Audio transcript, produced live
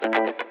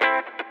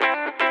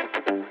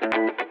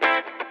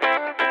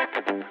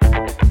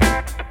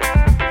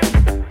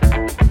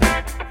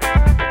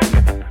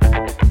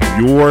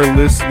You're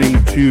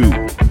listening to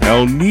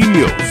El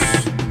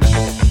Niños,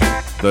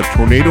 the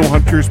Tornado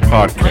Hunters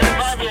podcast.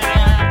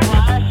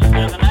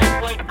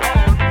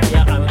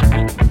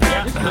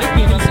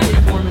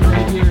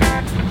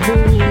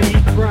 Holy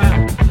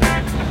crap.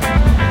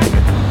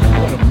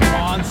 What a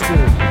monster.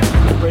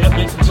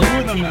 Two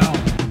of them now.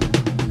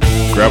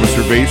 Grab a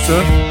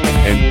cerveza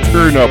and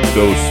turn up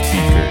those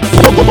speakers.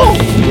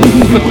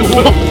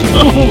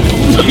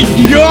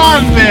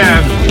 God,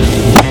 man!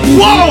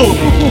 Whoa!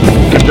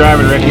 Good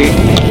driving, Ricky.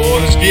 Oh,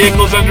 this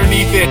vehicle's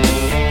underneath it.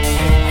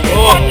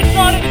 Oh,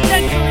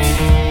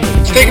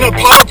 it's taking up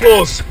power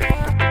poles.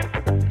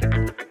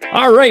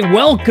 All right,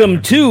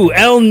 welcome to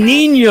El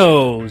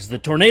Niños, the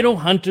Tornado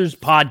Hunters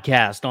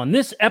podcast. On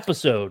this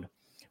episode,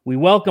 we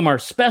welcome our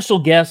special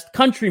guest,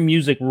 country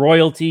music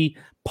royalty,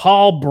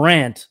 Paul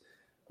Brandt.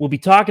 We'll be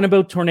talking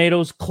about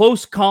tornadoes,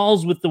 close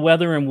calls with the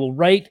weather, and we'll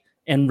write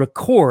and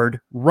record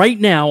right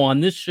now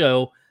on this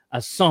show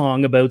a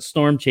song about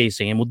storm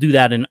chasing, and we'll do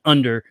that in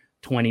under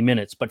 20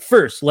 minutes. But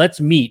first, let's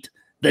meet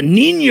the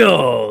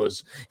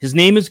Niños. His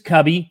name is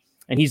Cubby,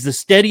 and he's the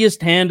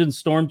steadiest hand in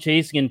storm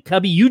chasing. And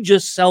Cubby, you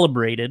just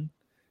celebrated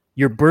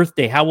your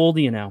birthday. How old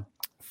are you now?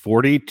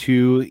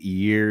 42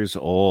 years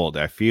old.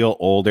 I feel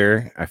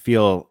older. I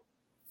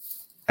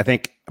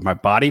think my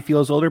body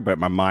feels older, but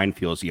my mind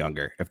feels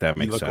younger, if that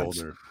makes sense.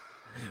 Older.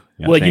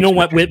 Yeah, Well, you know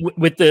what? Richard.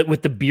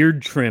 With the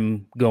beard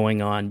trim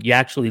going on, you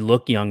actually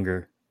look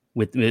younger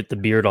with the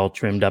beard all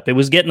trimmed up. It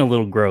was getting a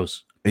little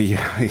gross.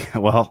 Yeah,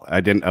 well, I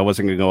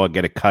wasn't going to go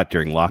get a cut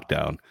during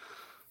lockdown.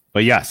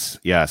 But yes,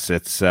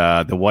 it's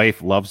the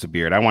wife loves the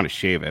beard. I want to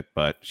shave it,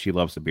 but she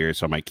loves the beard,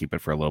 so I might keep it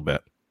for a little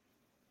bit.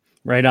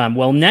 Right on.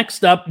 Well,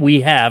 next up,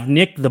 we have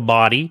Nick the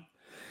Body.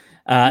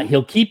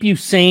 He'll keep you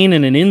sane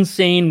in an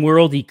insane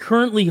world. He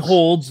currently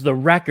holds the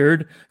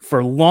record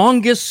for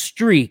longest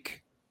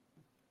streak.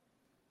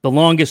 The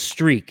longest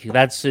streak.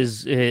 That's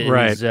his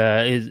Right.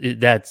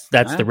 That's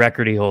the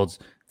record he holds.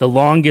 The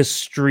longest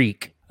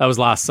streak. That was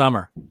last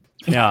summer.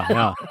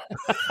 Yeah.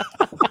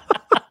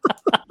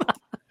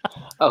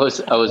 I was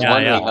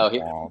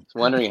Yeah.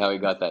 wondering how he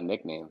got that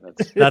nickname.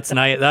 That's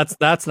night.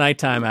 That's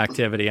nighttime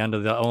activity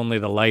under only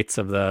the lights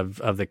of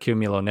the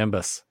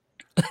cumulonimbus.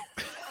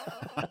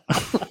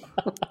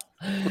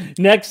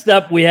 Next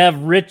up, we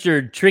have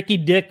Richard Tricky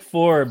Dick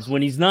Forbes.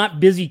 When he's not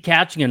busy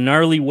catching a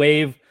gnarly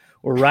wave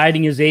or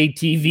riding his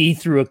ATV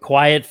through a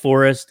quiet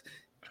forest,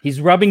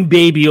 he's rubbing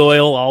baby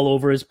oil all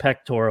over his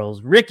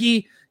pectorals.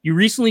 Ricky, you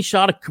recently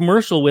shot a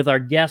commercial with our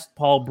guest,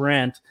 Paul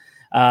Brandt,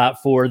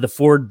 for the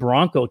Ford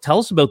Bronco. Tell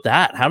us about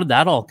that. How did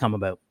that all come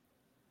about?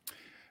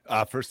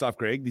 First off,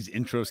 Greg, these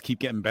intros keep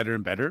getting better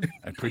and better.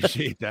 I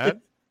appreciate that.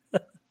 I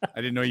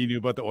didn't know you knew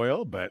about the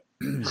oil, but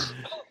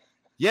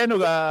yeah, no.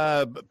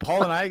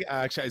 Paul and I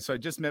actually. So I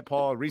just met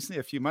Paul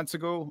recently, a few months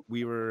ago.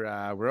 We're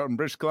out in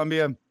British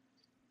Columbia.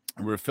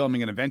 We're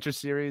filming an adventure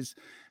series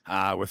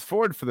with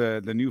Ford for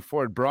the new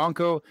Ford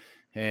Bronco,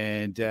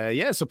 and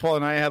so Paul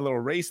and I had a little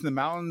race in the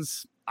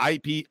mountains. I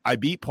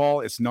beat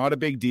Paul. It's not a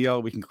big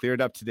deal. We can clear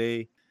it up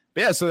today.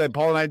 But yeah, so that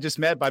Paul and I just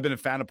met. But I've been a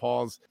fan of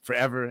Paul's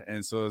forever,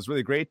 and so it was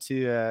really great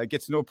to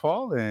get to know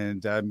Paul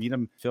and meet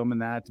him filming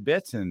that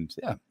bit. And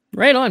yeah.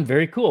 Right on.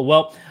 Very cool.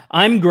 Well,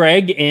 I'm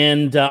Greg,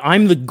 and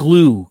I'm the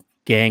glue,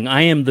 gang.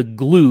 I am the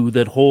glue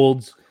that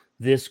holds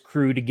this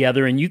crew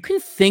together. And you can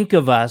think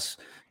of us,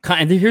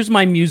 here's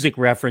my music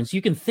reference.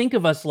 You can think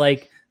of us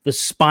like the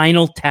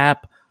Spinal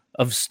Tap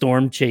of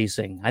storm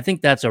chasing. I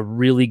think that's a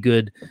really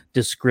good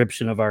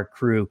description of our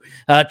crew.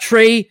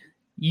 Trey,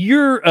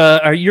 you're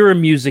a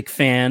music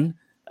fan.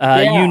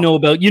 Yeah. You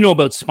know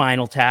about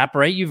Spinal Tap,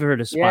 right? You've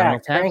heard of Spinal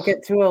Tap. Crank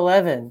it to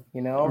 11,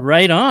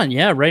 Right on.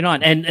 Yeah, right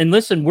on. And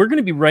listen, we're going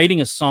to be writing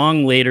a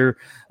song later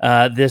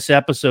this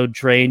episode,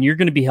 Trey, and you're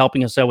going to be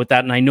helping us out with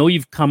that. And I know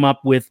you've come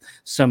up with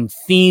some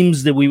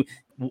themes that we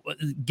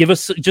give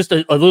us just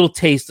a little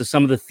taste of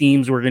some of the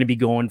themes we're going to be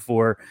going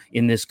for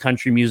in this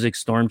country music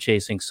storm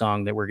chasing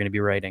song that we're going to be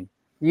writing.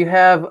 You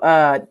have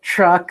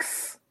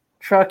trucks.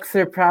 Trucks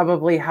are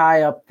probably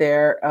high up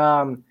there.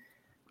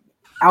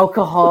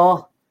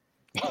 Alcohol.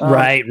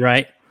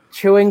 Right.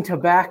 Chewing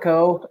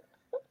tobacco.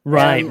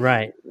 Right.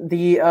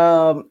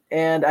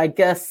 And I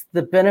guess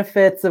the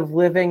benefits of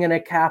living in a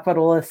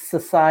capitalist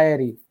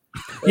society.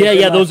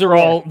 Yeah. Those are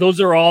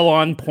all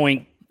on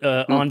point.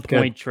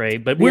 Trey.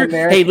 But we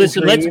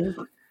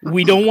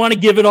don't want to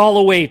give it all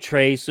away,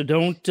 Trey. So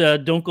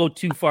don't go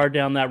too far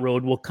down that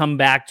road. We'll come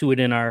back to it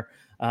in our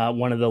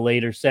one of the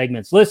later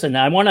segments. Listen,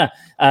 I want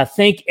to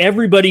thank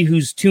everybody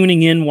who's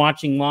tuning in,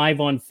 watching live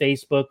on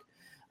Facebook.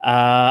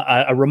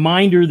 A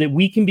reminder that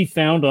we can be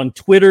found on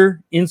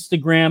Twitter,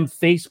 Instagram,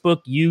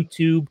 Facebook,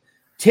 YouTube,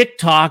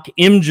 TikTok,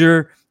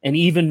 Imgur, and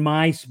even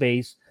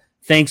MySpace.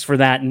 Thanks for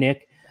that,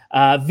 Nick.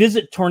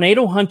 Visit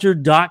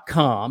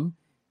tornadohunter.com,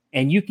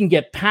 and you can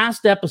get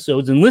past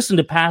episodes and listen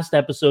to past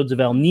episodes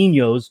of El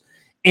Niños,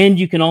 and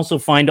you can also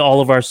find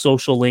all of our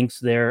social links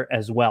there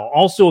as well.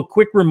 Also, a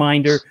quick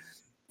reminder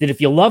that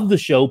if you love the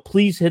show,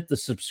 please hit the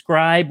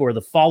subscribe or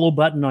the follow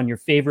button on your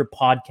favorite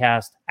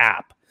podcast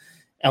app.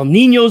 El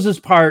Niños is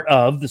part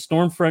of the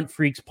Stormfront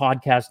Freaks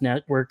podcast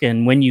network.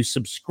 And when you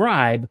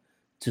subscribe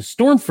to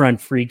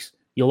Stormfront Freaks,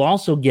 you'll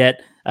also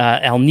get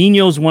El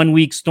Niños one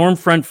week,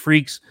 Stormfront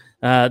Freaks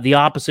the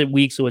opposite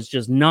week. So it's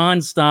just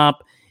nonstop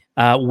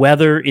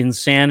weather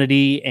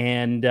insanity.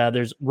 And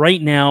there's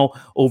right now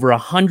over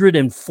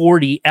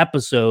 140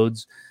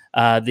 episodes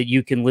that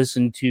you can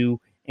listen to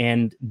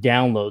and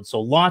download. So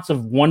lots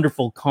of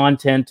wonderful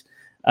content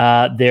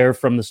there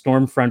from the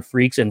Stormfront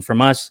Freaks and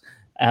from us,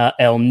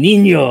 El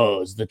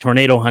Niños, the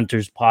Tornado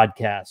Hunters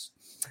podcast.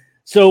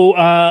 So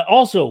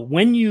also,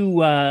 when you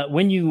go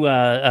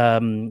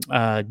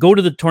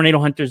to the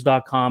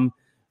tornadohunters.com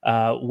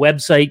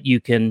website, you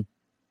can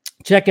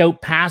check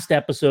out past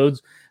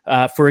episodes.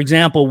 For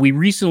example, we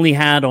recently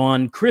had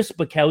on Chris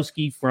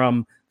Bukowski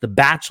from The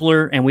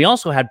Bachelor, and we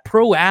also had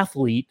pro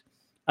athlete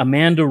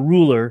Amanda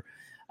Ruler,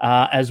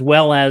 as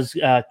well as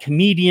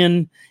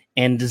comedian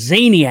and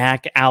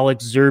Zaniac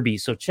Alex Zerbe.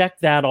 So check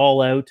that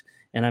all out,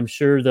 and I'm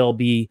sure there'll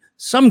be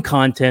some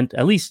content,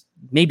 at least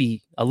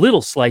maybe a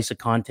little slice of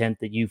content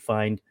that you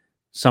find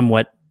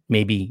somewhat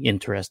maybe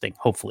interesting,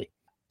 hopefully.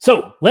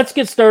 So let's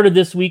get started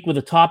this week with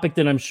a topic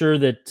that I'm sure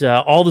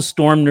that all the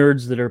storm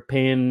nerds that are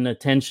paying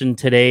attention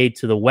today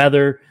to the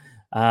weather,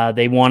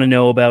 they want to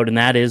know about, and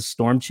that is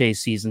storm chase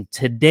season.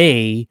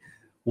 Today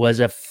was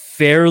a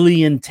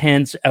fairly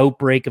intense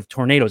outbreak of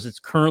tornadoes. It's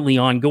currently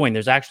ongoing.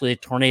 There's actually a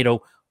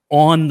tornado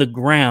on the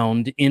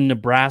ground in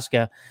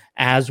Nebraska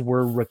as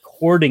we're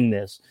recording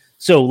this.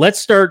 So let's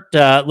start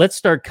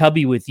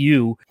Cubby with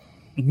you.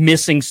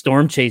 Missing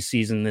storm chase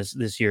season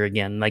this year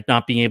again, like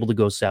not being able to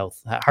go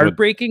south.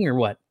 Heartbreaking or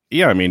what?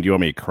 Yeah, I mean, do you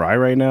want me to cry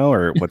right now,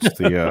 or what's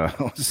the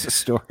what's the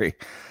story?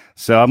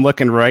 So I'm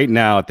looking right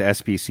now at the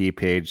SPC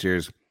page.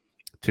 There's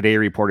today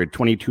reported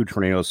 22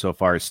 tornadoes so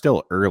far. It's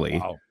still early.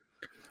 Wow.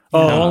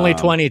 Oh, only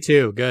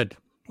 22. Good.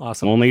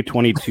 Awesome. Only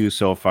 22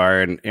 so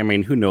far. And I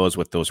mean, who knows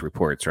with those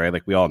reports, right?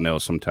 Like we all know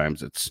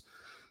sometimes it's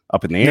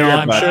up in the air.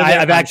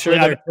 I'm sure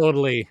they're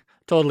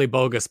totally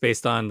bogus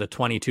based on the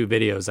 22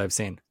 videos I've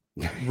seen.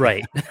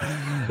 Right.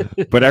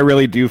 But I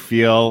really do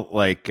feel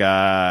like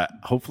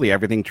hopefully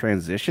everything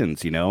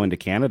transitions, into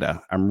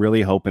Canada. I'm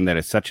really hoping that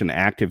it's such an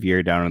active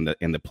year down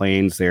in the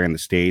plains there in the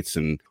States,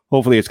 and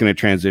hopefully it's going to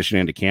transition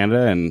into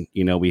Canada, and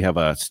we have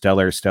a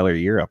stellar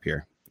year up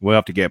here. We'll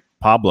have to get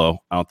Pablo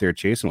out there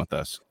chasing with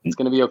us. It's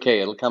going to be okay.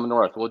 It'll come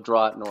north. We'll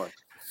draw it north.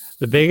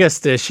 The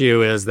biggest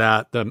issue is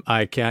that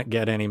I can't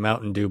get any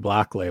Mountain Dew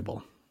Black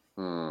Label.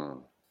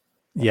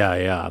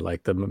 Yeah,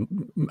 like the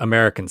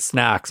American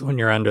snacks when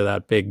you're under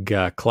that big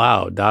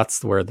cloud. That's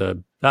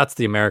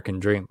the American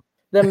dream.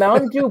 The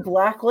Mountain Dew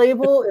Black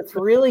Label, it's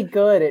really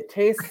good. It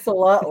tastes a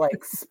lot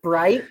like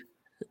Sprite.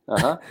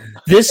 Uh-huh.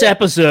 This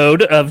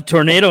episode of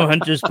Tornado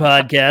Hunters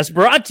podcast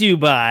brought to you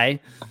by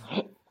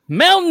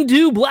Mountain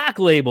Dew Black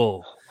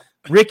Label.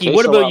 Ricky, Tastes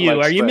what about you?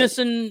 like Are you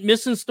Sprite.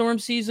 missing storm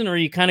season, or are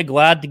you kind of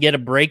glad to get a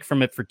break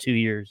from it for 2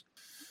 years?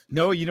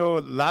 No,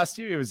 last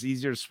year it was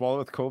easier to swallow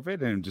with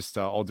COVID and just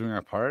all doing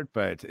our part,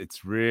 but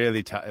it's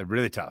really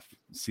tough.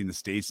 Seeing the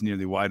States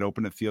nearly wide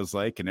open, it feels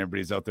like, and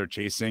everybody's out there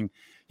chasing.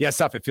 Yeah, it's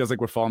tough. It feels like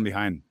we're falling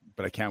behind,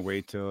 but I can't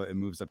wait till it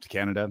moves up to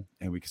Canada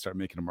and we can start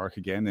making a mark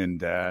again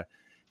and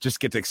just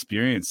get to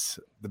experience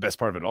the best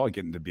part of it all,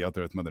 getting to be out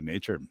there with Mother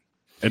Nature.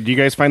 Do you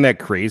guys find that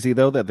crazy,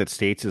 though, that the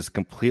States is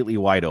completely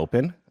wide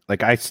open?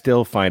 Like, I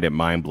still find it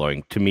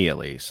mind-blowing, to me at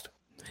least.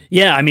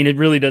 Yeah, I mean, it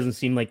really doesn't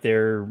seem like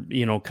they're,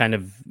 kind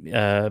of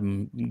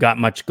got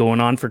much going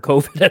on for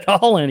COVID at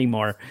all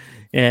anymore.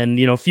 And,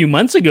 a few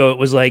months ago, it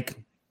was like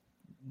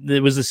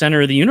it was the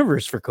center of the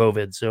universe for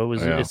COVID. So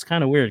it's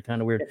kind of weird,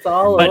 It's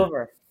all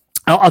over.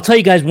 I'll tell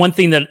you guys one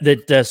thing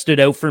that stood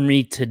out for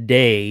me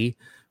today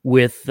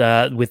with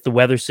the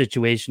weather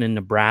situation in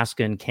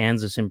Nebraska and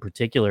Kansas in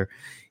particular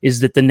is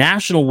that the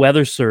National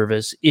Weather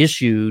Service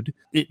issued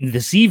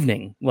this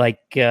evening,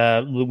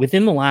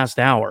 within the last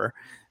hour,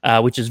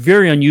 which is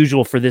very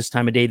unusual for this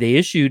time of day. They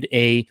issued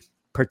a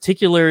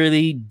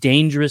particularly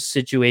dangerous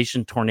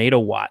situation tornado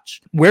watch.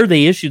 Where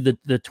they issued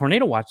the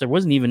tornado watch, there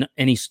wasn't even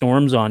any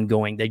storms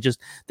ongoing.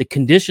 The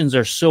conditions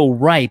are so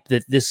ripe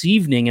that this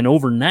evening and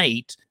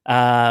overnight,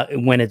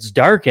 when it's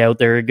dark out,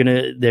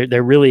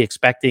 they're really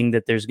expecting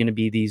that there's going to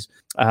be these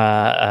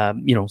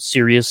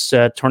serious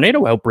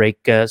tornado outbreak.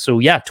 So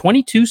yeah,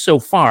 22 so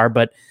far,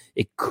 but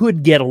it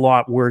could get a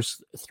lot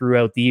worse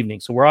throughout the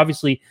evening. So we're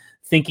obviously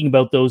thinking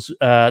about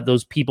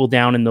those people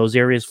down in those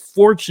areas.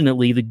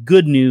 Fortunately, the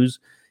good news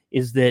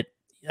is that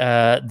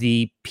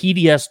the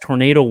PDS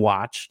Tornado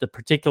Watch, the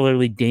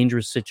particularly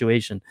dangerous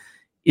situation,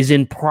 is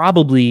in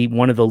probably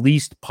one of the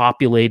least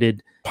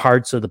populated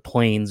parts of the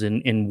plains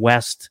in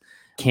West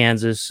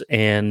Kansas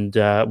and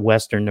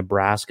Western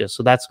Nebraska.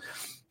 So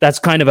that's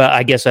kind of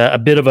a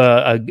bit of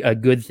a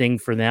good thing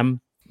for them.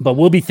 But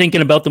we'll be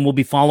thinking about them. We'll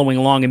be following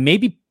along, and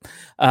maybe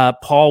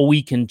Paul,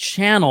 we can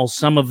channel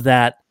some of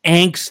that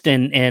angst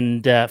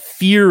and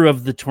fear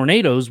of the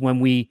tornadoes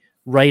when we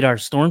write our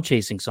storm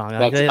chasing song.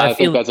 I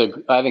think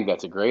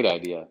that's a great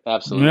idea.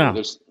 Absolutely. Yeah.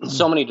 There's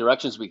so many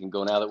directions we can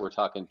go now that we're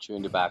talking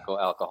chewing tobacco,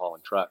 alcohol,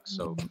 and trucks.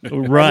 So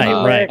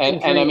right.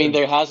 And I mean,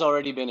 there has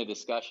already been a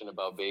discussion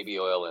about baby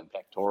oil and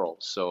pectorals.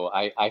 So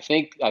I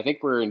think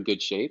we're in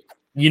good shape.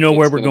 You know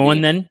where we're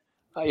going then?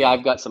 Yeah,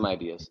 I've got some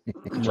ideas.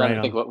 I'm trying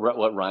to think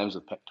what rhymes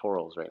with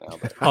pectorals right now.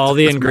 But. All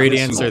the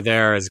ingredients are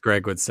there, as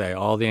Greg would say.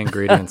 All the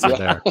ingredients are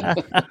there.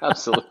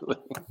 Absolutely.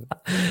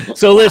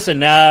 So listen,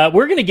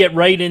 we're going to get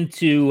right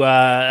into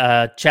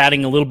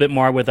chatting a little bit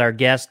more with our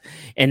guest.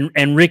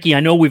 And Ricky,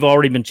 I know we've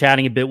already been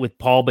chatting a bit with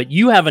Paul, but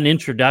you have an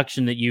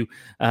introduction that you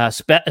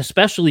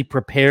especially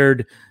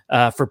prepared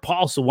for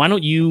Paul. So why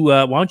don't you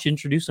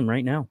introduce him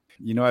right now?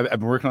 You know, I've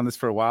been working on this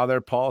for a while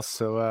there, Paul.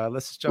 So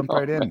let's just jump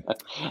right in.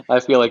 I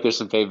feel like there's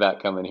some payback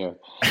coming here.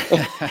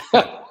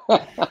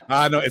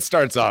 No, it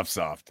starts off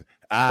soft.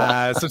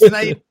 So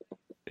tonight,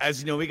 as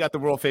you know, we got the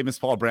world famous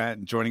Paul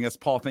Brandt joining us.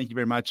 Paul, thank you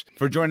very much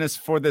for joining us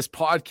for this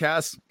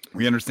podcast.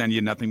 We understand you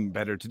had nothing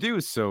better to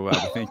do, so we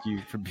thank you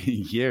for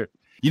being here.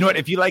 You know what?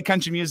 If you like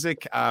country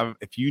music,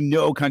 if you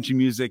know country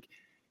music,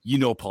 you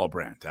know Paul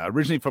Brandt.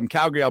 Originally from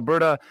Calgary,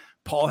 Alberta,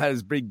 Paul had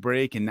his big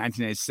break in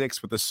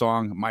 1996 with the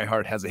song My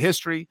Heart Has a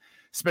History,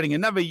 spending a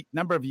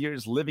number of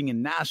years living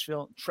in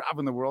Nashville,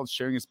 traveling the world,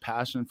 sharing his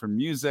passion for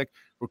music,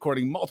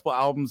 recording multiple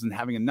albums, and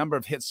having a number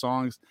of hit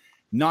songs,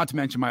 not to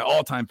mention my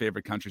all-time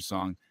favorite country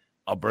song,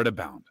 Alberta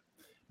Bound.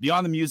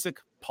 Beyond the music,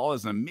 Paul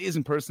is an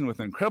amazing person with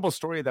an incredible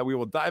story that we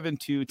will dive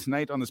into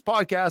tonight on this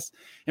podcast.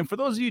 And for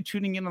those of you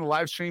tuning in on the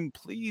live stream,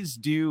 please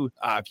do,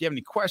 if you have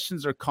any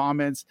questions or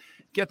comments,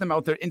 get them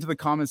out there into the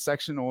comments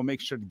section, and we'll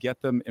make sure to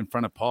get them in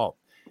front of Paul.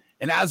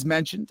 And as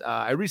mentioned,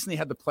 I recently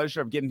had the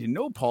pleasure of getting to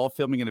know Paul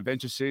filming an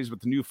adventure series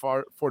with the new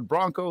Ford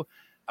Bronco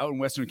out in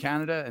Western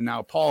Canada. And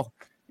now Paul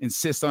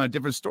insists on a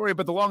different story,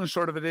 but the long and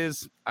short of it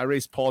is I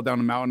raced Paul down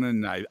a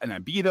mountain and I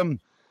beat him,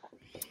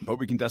 but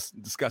we can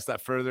discuss that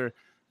further.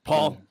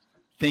 Paul,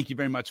 thank you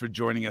very much for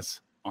joining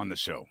us on the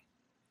show.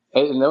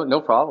 Hey,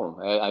 no problem.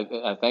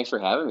 I thanks for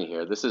having me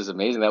here. This is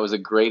amazing. That was a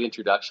great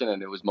introduction,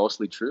 and it was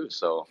mostly true.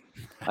 So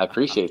I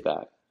appreciate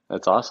that.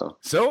 That's awesome.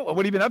 So what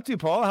have you been up to,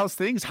 Paul? How's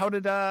things? How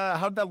did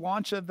that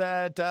launch of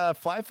that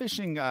fly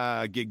fishing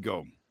gig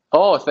go?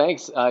 Oh,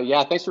 thanks.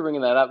 Thanks for bringing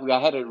that up. I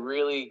had a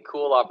really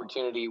cool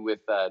opportunity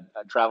with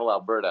Travel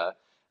Alberta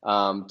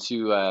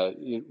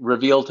to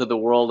reveal to the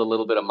world a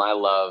little bit of my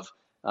love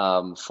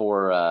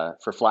for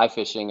fly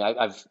fishing.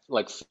 I've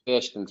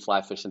fished and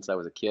fly fished since I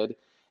was a kid.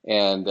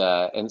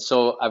 And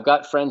so I've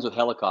got friends with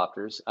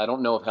helicopters. I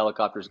don't know if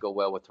helicopters go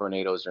well with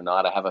tornadoes or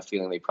not. I have a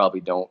feeling they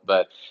probably don't.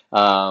 But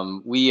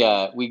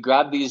we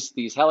grabbed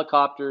these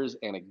helicopters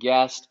and a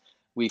guest.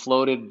 We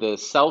floated the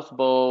South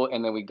Bow,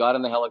 and then we got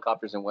in the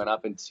helicopters and went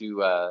up into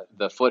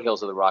the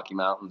foothills of the Rocky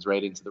Mountains,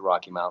 right into the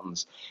Rocky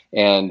Mountains,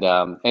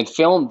 and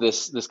filmed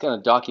this kind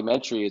of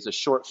documentary. It's a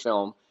short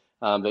film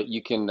that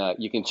you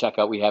can check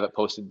out. We have it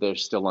posted there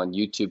still on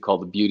YouTube,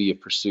 called The Beauty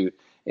of Pursuit.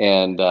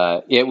 And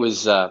it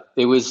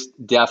was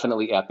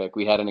definitely epic.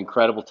 We had an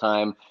incredible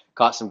time,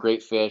 caught some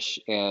great fish,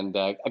 and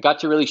I got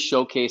to really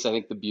showcase, I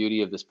think, the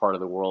beauty of this part of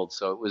the world.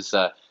 So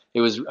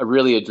it was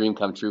really a dream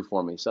come true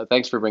for me. So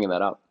thanks for bringing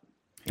that up.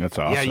 That's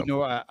awesome. Yeah, you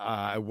know,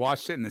 I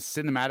watched it, and the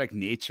cinematic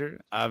nature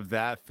of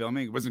that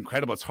filming was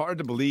incredible. It's hard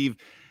to believe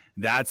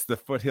that's the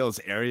foothills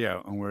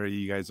area and where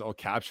you guys all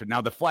captured.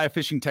 Now, the fly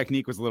fishing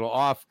technique was a little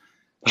off,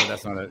 but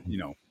that's not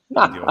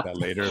we'll deal with that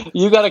later.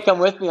 You got to come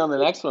with me on the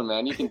next one,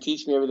 man. You can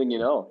teach me everything you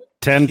know.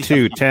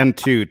 10-2,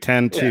 10-2,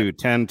 10-2,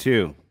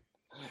 10-2.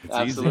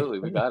 Absolutely,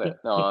 we got it.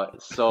 No,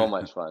 it's so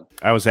much fun.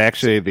 I was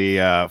actually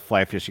the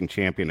fly fishing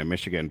champion in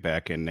Michigan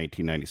back in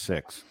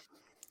 1996.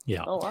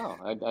 Yeah. Oh wow,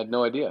 I had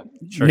no idea.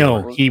 Sure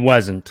no, he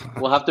wasn't.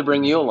 We'll have to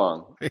bring you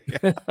along.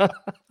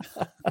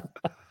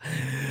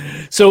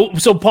 So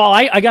Paul,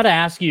 I got to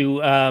ask you,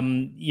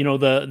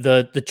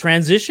 the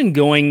transition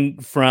going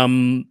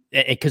from,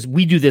 because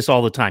we do this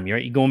all the time,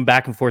 right? You're going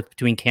back and forth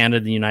between Canada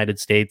and the United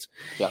States,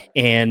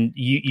 and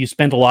you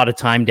spent a lot of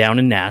time down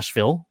in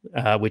Nashville,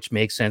 which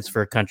makes sense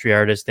for a country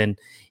artist, and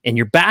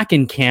you're back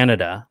in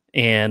Canada,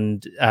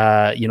 and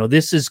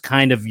this is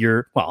kind of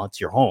it's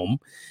your home.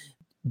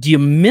 Do you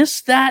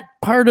miss that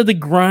part of the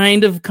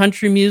grind of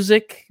country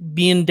music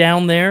being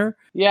down there?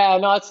 Yeah,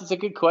 no, it's a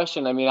good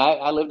question. I mean,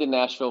 I lived in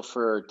Nashville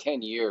for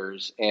 10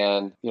 years,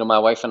 and, my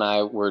wife and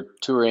I were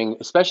touring,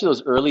 especially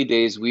those early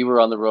days. We were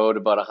on the road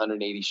about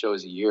 180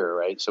 shows a year,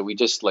 right? So we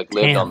just lived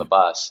on the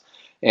bus,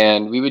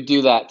 and we would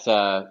do that,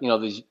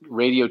 these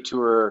radio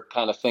tour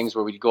kind of things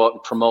where we'd go out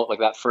and promote like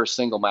that first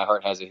single, My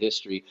Heart Has a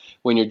History.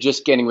 When you're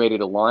just getting ready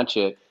to launch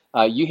it,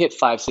 you hit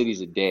 5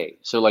 cities a day.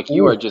 So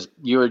you are just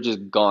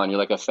gone. You're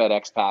like a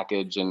FedEx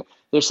package. And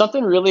there's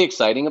something really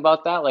exciting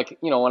about that. Like,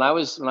 when I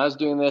was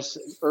doing this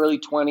early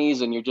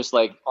 20s, and you're just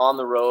like on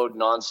the road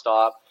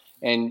nonstop,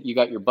 and you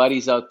got your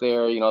buddies out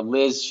there,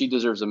 Liz, she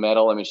deserves a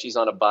medal. I mean, she's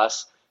on a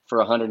bus for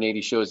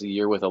 180 shows a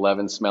year with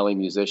 11 smelly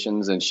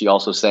musicians. And she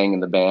also sang in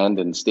the band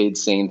and stayed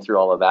sane through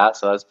all of that.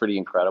 So that's pretty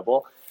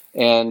incredible.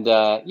 And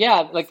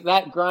like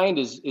that grind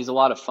is a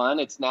lot of fun.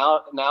 It's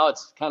now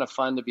it's kind of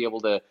fun to be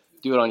able to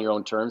do it on your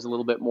own terms a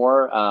little bit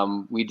more.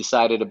 We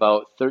decided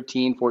about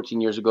 13,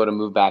 14 years ago to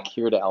move back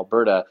here to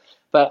Alberta,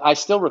 but I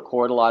still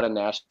record a lot in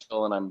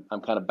Nashville, and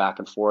I'm kind of back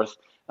and forth.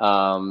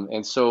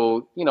 And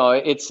so,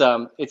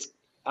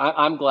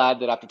 I'm glad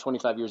that after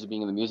 25 years of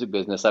being in the music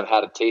business, I've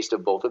had a taste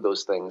of both of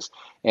those things.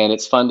 And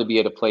it's fun to be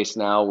at a place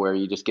now where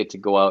you just get to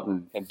go out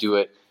and do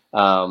it,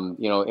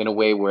 in a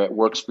way where it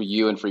works for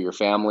you and for your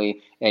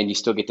family, and you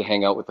still get to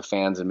hang out with the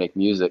fans and make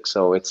music.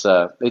 So it's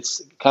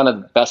kind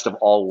of the best of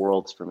all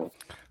worlds for me.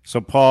 So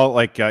Paul,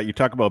 like you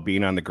talk about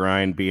being on the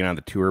grind, being on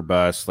the tour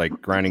bus,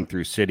 like grinding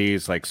through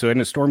cities, like, so in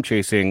the storm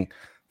chasing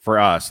for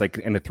us, like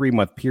in a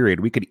 3-month period,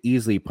 we could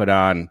easily put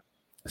on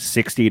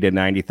 60 to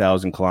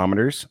 90,000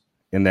 kilometers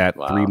in that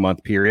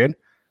 3-month period.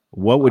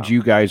 What would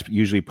you guys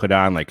usually put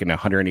on like in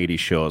 180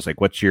 shows?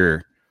 Like what's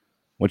your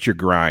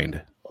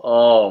grind?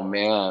 Oh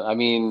man. I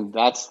mean,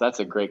 that's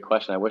a great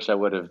question. I wish I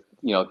would have,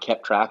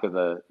 kept track of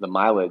the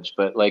mileage,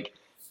 but like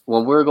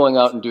when we're going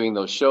out and doing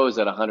those shows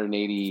at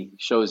 180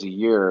 shows a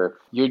year,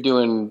 you're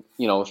doing,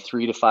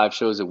 3 to 5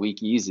 shows a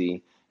week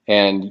easy,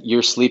 and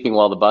you're sleeping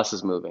while the bus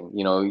is moving,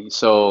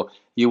 so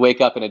you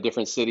wake up in a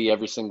different city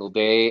every single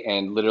day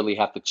and literally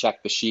have to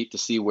check the sheet to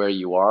see where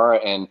you are.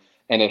 And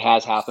it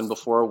has happened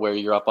before where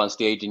you're up on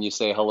stage and you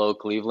say, hello,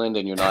 Cleveland,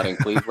 and you're not in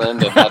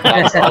Cleveland. And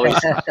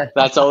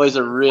that's always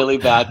a really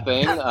bad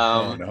thing.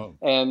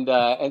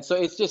 And so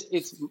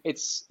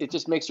it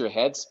just makes your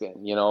head spin,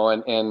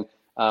 and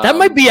that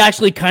might be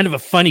actually kind of a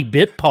funny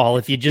bit, Paul,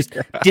 if you just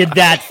did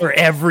that for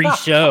every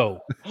show.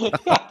 Yeah,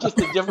 just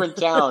a different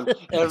town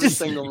every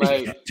single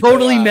night.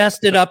 Totally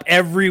messed it up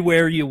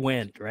everywhere you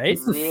went, right?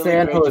 Really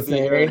San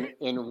Jose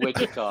in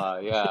Wichita.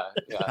 Yeah.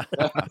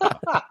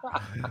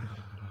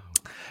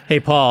 Hey,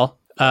 Paul,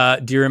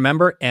 do you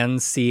remember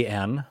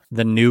NCN,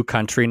 the New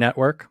Country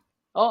Network?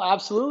 Oh,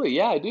 absolutely.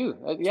 Yeah, I do.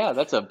 Yeah,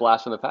 that's a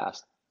blast from the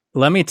past.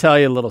 Let me tell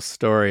you a little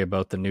story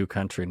about the New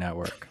Country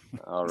Network.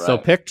 All right. So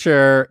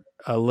picture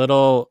a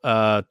little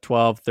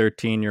 12,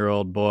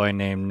 13-year-old boy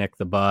named Nick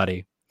the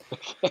Body.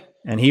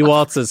 And he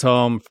waltzes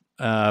home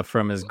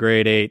from his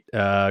grade 8,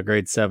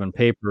 grade 7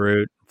 paper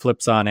route,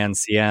 flips on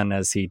NCN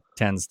as he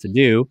tends to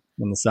do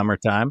in the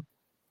summertime.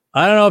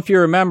 I don't know if you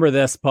remember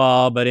this,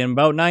 Paul, but in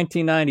about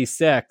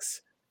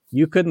 1996,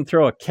 you couldn't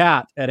throw a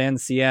cat at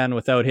NCN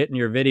without hitting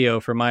your video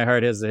for My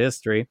Heart Has a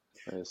History.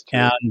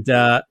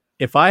 And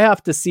if I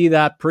have to see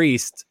that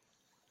priest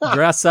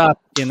dress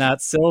up in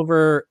that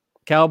silver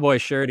cowboy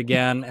shirt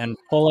again and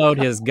pull out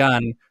his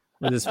gun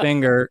with his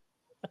finger,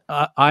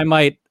 I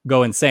might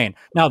go insane.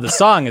 Now, the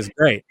song is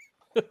great.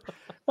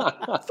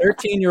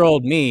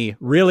 13-year-old me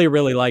really,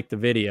 really liked the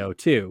video,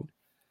 too.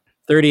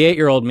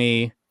 38-year-old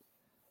me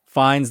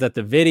finds that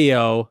the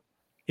video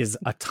is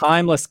a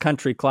timeless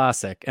country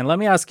classic. And let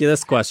me ask you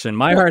this question.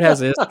 My Heart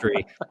Has a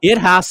History. It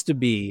has to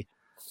be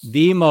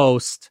the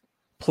most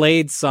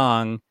played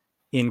song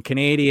in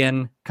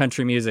Canadian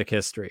country music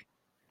history.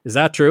 Is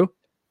that true?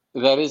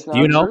 That is not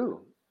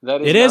true.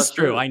 It is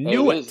true. I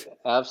knew it.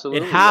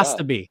 Absolutely. It has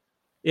to be.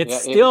 It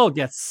still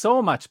gets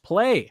so much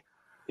play.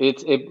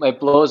 It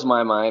blows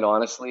my mind,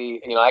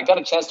 honestly. I got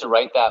a chance to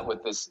write that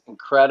with this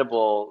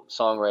incredible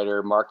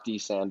songwriter, Mark D.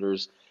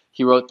 Sanders.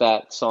 He wrote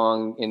that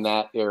song in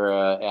that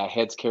era,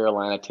 Heads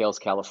Carolina, Tails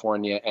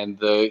California, and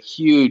the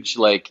huge,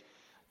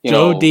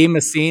 Joe D.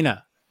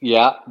 Messina.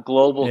 Yeah,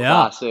 global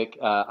classic.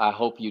 I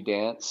Hope You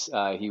Dance.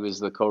 He was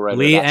the co-writer.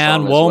 Lee of that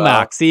Ann song as Womack.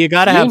 well. See, you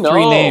got to have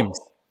 3 names.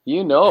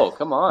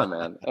 Come on,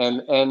 man.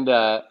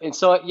 And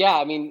so, yeah,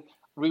 I mean,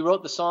 we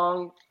wrote the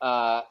song.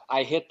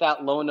 I hit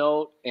that low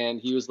note, and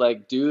he was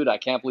like, dude, I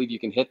can't believe you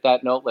can hit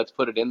that note. Let's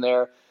put it in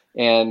there.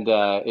 And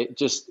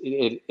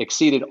it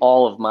exceeded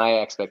all of my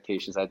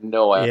expectations. I had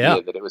no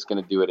idea that it was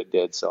going to do what it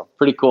did. So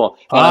pretty cool.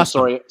 And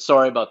awesome. I'm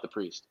sorry about the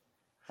priest.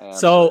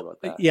 So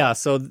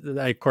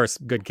of course,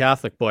 good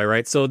Catholic boy,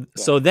 right? So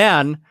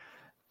then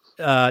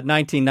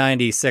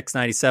 1996,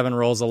 97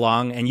 rolls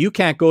along, and you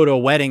can't go to a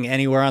wedding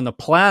anywhere on the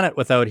planet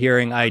without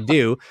hearing I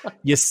Do.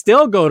 You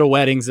still go to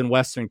weddings in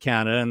Western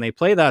Canada, and they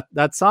play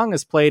that song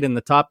is played in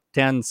the top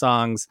 10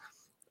 songs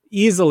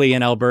easily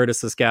in Alberta,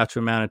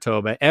 Saskatchewan,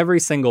 Manitoba. Every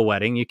single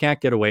wedding. You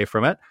can't get away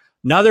from it.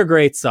 Another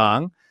great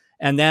song.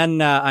 And then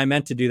I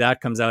Meant to Do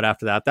That comes out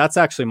after that. That's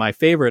actually my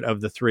favorite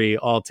of the 3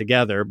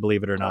 altogether,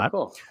 believe it or not.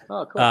 Oh,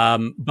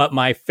 cool. But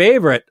my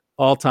favorite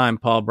all-time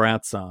Paul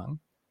Brandt song,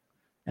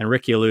 and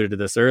Ricky alluded to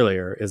this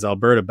earlier, is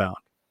Alberta Bound.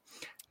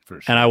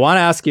 For sure. And I want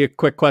to ask you a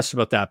quick question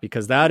about that,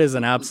 because that is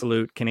an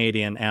absolute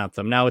Canadian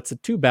anthem. Now, it's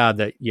too bad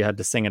that you had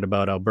to sing it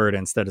about Alberta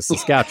instead of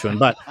Saskatchewan,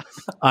 but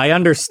I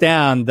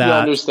understand that. You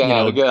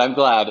understand. Good. I'm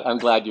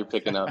glad you're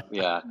picking up.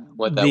 Yeah.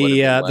 What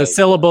that the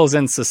syllables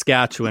in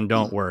Saskatchewan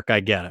don't work. I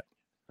get it.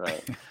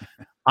 Right.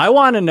 I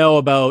want to know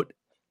about,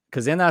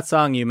 because in that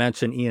song you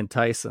mentioned Ian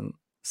Tyson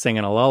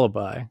singing a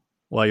lullaby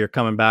while you're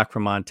coming back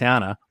from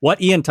Montana. What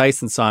Ian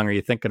Tyson song are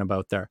you thinking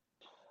about there?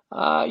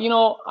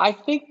 I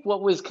think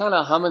what was kind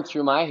of humming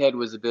through my head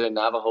was a bit of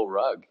Navajo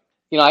Rug.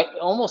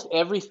 Almost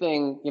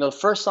everything, the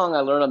first song I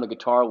learned on the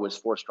guitar was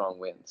Four Strong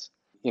Winds.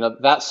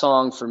 That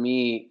song for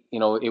me,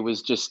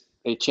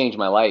 it changed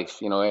my life.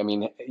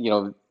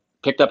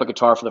 picked up a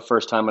guitar for the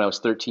first time when I was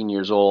 13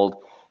 years old.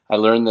 I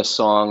learned this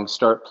song,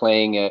 start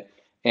playing it,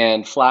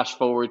 and flash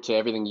forward to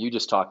everything you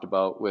just talked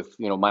about with,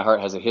 My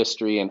Heart Has a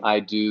History and I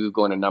Do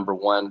going to number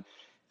one.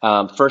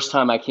 First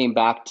time I came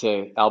back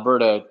to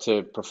Alberta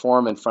to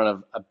perform in front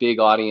of a big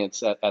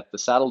audience at the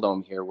Saddle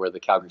Dome here where the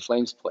Calgary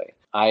Flames play.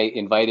 I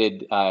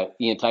invited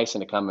Ian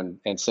Tyson to come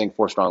and sing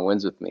Four Strong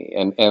Winds with me.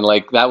 And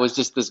like, that was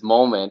just this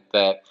moment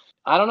that,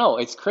 I don't know,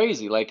 it's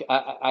crazy. Like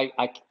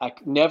I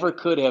never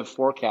could have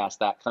forecast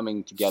that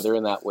coming together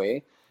in that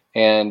way.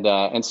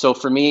 And so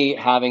for me,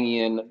 having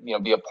Ian,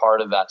 be a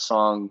part of that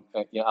song,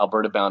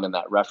 Alberta Bound and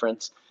that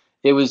reference,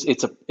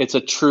 it's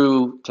a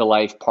true to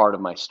life part of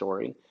my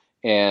story.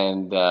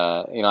 And,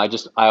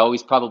 I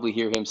always probably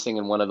hear him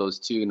singing one of those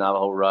two,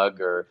 Navajo Rug,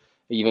 or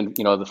even,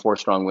 the Four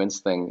Strong Winds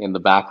thing in the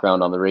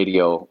background on the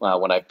radio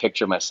when I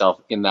picture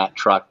myself in that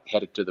truck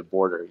headed to the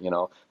border,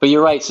 But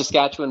you're right,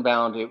 Saskatchewan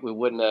bound, it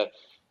wouldn't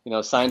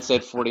have, sign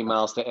said 40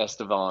 miles to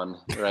Estevan,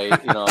 right?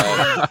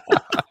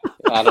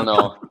 I don't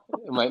know.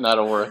 It might not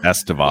have worked.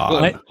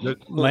 Estevan.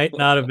 Might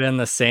not have been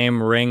the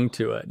same ring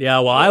to it. Yeah,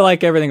 well, I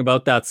like everything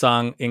about that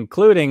song,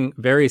 including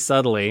very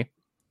subtly.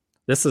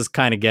 This is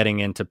kind of getting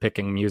into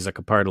picking music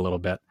apart a little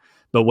bit.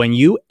 But when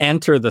you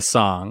enter the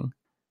song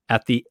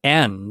at the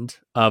end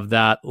of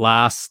that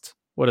last,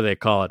 what do they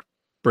call it?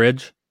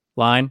 Bridge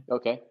line?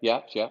 Okay.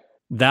 Yeah.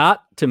 That,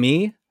 to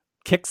me,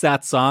 kicks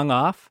that song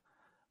off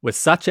with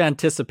such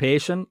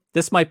anticipation.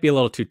 This might be a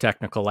little too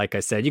technical, like I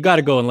said. You got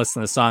to go and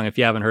listen to the song if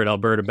you haven't heard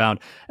Alberta Bound.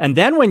 And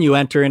then when you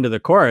enter into the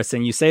chorus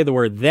and you say the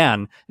word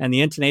then, and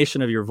the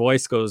intonation of your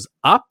voice goes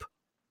up,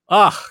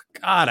 oh,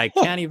 God, I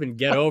can't even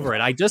get over it.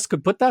 I just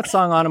could put that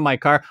song on in my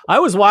car. I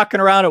was walking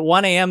around at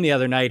 1 a.m. the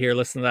other night here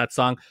listening to that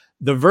song.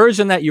 The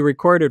version that you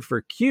recorded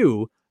for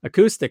Q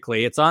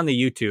acoustically, it's on the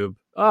YouTube.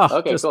 Oh,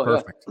 okay, just cool,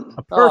 perfect. Yeah.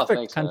 A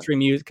perfect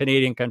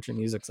Canadian country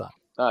music song.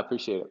 I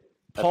appreciate it.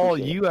 Paul,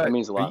 that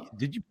means a lot.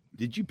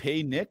 Did you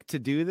pay Nick to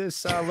do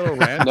this little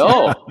rant?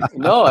 No,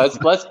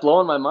 that's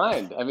blowing my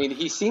mind. I mean,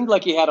 he seemed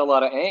like he had a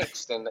lot of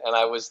angst, and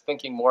I was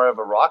thinking more of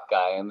a rock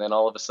guy, and then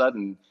all of a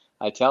sudden,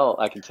 I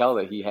can tell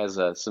that he has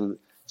some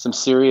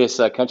serious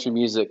country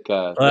music.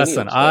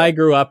 Listen, I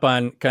grew up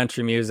on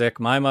country music.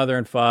 My mother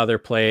and father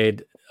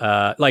played.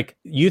 Like,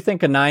 you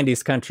think of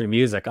 90s country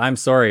music. I'm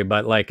sorry,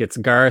 but like, it's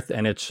Garth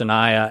and it's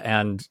Shania,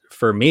 and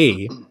for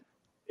me,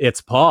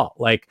 it's Paul.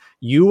 Like,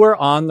 you were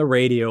on the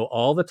radio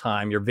all the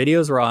time. Your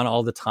videos were on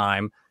all the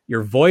time.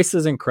 Your voice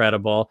is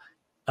incredible.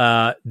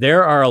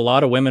 There are a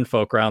lot of women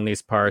folk around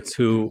these parts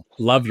who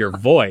love your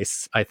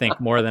voice, I think,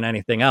 more than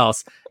anything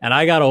else. And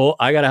I got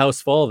a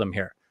house full of them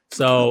here.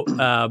 So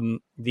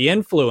the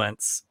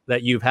influence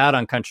that you've had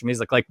on country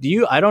music, like,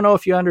 I don't know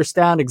if you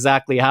understand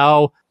exactly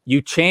how you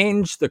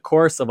change the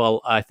course of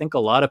I think a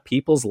lot of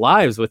people's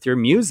lives with your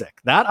music.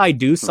 That I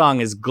Do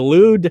song is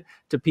glued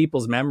to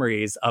people's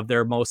memories of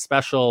their most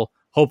special,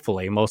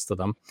 hopefully most of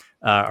them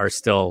are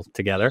still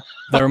together,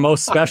 their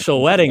most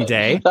special wedding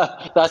day.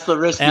 That's the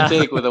risk you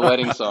take with a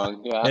wedding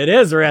song. Yeah, it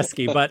is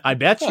risky, but I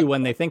bet you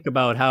when they think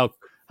about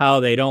how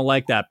they don't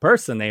like that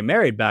person they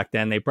married back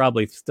then, they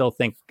probably still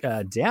think,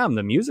 damn,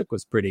 the music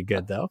was pretty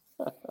good though.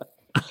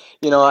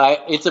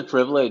 It's a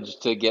privilege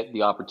to get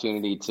the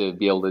opportunity to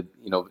be able to,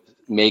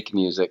 make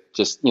music,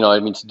 just,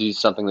 to do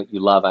something that you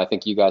love. I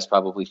think you guys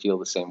probably feel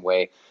the same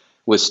way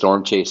with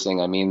Storm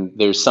Chasing. I mean,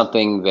 there's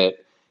something that,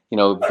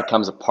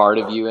 becomes a part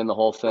of you in the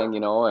whole thing,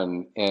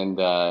 and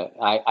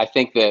I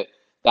think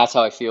that's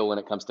how I feel when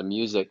it comes to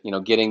music,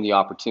 getting the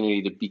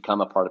opportunity to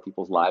become a part of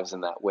people's lives in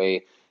that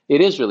way.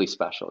 It is really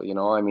special,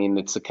 I mean,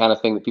 it's the kind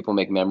of thing that people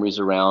make memories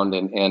around.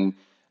 And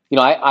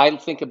I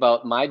think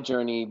about my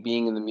journey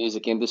being in the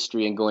music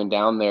industry and going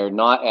down there,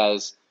 not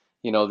as,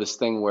 this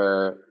thing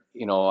where,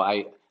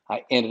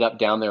 I ended up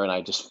down there and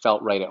I just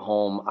felt right at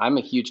home. I'm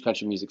a huge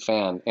country music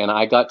fan, and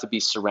I got to be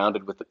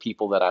surrounded with the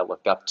people that I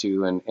looked up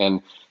to.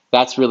 And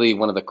that's really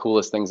one of the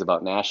coolest things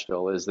about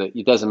Nashville, is that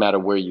it doesn't matter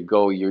where you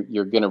go,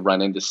 you're going to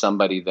run into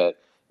somebody that,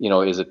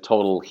 is a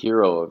total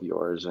hero of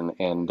yours. And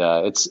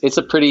it's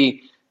a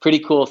pretty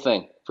cool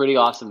thing. Pretty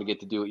awesome to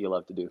get to do what you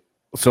love to do.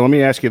 So let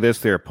me ask you this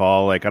there,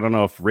 Paul. Like, I don't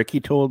know if Ricky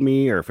told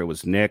me or if it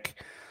was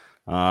Nick,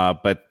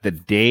 but the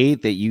day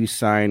that you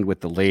signed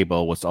with the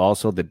label was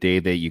also the day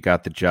that you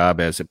got the job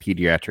as a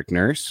pediatric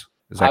nurse.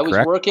 Is that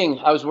correct?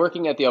 I was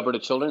working at the Alberta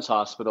Children's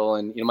Hospital,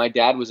 and my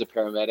dad was a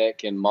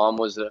paramedic and mom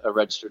was a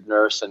registered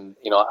nurse, and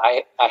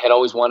I had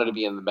always wanted to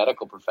be in the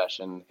medical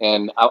profession,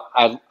 and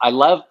I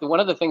love, one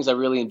of the things I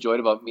really enjoyed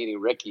about meeting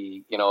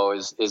Ricky,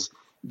 is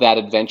that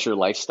adventure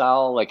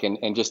lifestyle, like,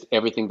 and just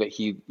everything that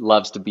he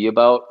loves to be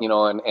about,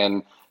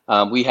 and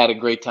we had a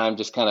great time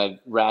just kind of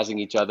razzing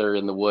each other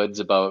in the woods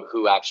about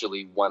who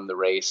actually won the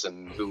race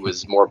and who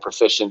was more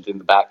proficient in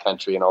the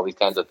backcountry and all these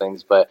kinds of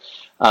things. But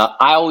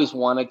I always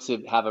wanted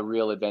to have a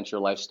real adventure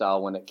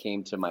lifestyle when it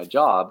came to my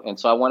job. And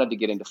so I wanted to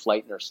get into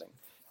flight nursing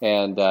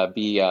and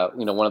be,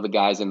 one of the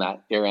guys in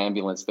that air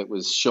ambulance that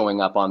was showing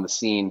up on the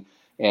scene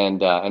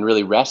and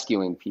really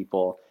rescuing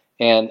people.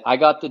 And I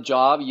got the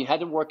job. You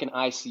had to work in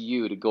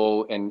ICU to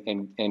go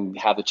and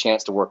have the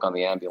chance to work on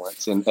the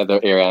ambulance, in the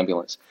air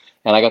ambulance.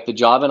 And I got the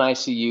job in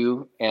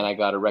ICU, and I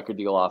got a record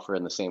deal offer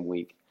in the same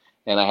week.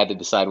 And I had to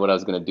decide what I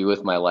was going to do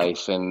with my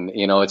life. And,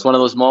 you know, it's one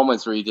of those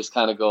moments where you just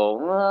kind of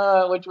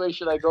go, which way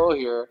should I go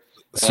here?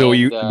 So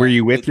were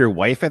you with your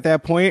wife at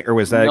that point, or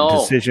was that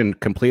decision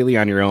completely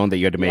on your own that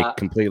you had to make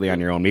completely on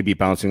your own, maybe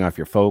bouncing off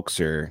your folks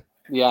or?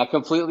 Yeah,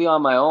 completely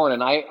on my own.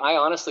 And I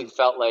honestly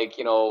felt like,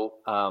 you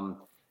know,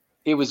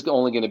 it was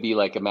only going to be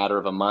like a matter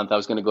of a month. I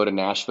was going to go to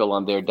Nashville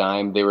on their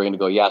dime. They were going to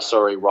go, yeah,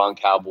 sorry, wrong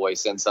cowboy,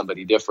 send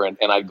somebody different.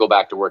 And I'd go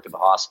back to work at the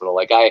hospital.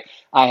 Like I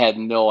had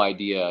no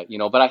idea, you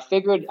know, but I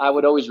figured I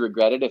would always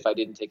regret it if I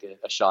didn't take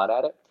a shot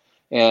at it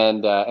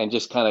and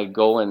just kind of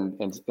go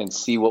and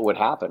see what would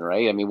happen.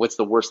 Right. I mean, what's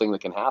the worst thing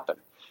that can happen?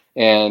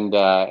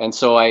 And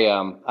so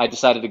I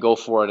decided to go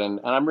for it. And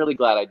I'm really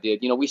glad I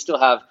did. You know, we still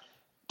have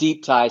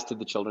deep ties to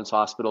the Children's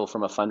Hospital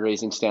from a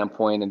fundraising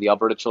standpoint, and the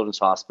Alberta Children's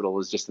Hospital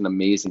is just an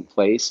amazing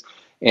place.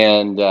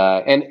 And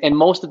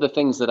most of the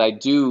things that I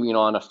do, you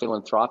know, on a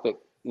philanthropic,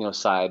 you know,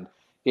 side,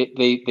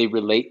 they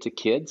relate to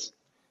kids,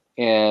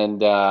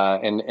 and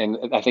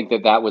I think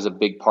that was a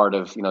big part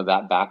of, you know,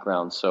 that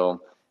background.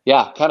 So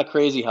yeah, kind of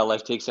crazy how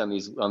life takes you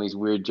on these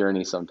weird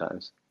journeys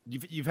sometimes.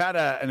 You've had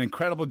an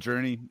incredible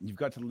journey. You've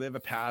got to live a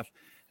path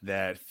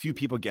that few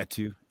people get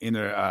to in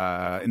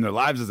their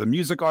lives as a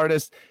music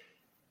artist.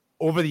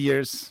 Over the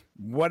years,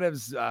 what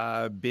has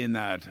been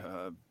that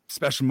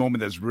special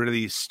moment that's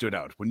really stood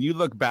out? When you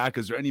look back,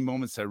 is there any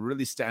moments that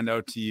really stand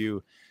out to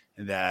you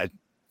that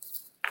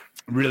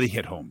really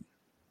hit home?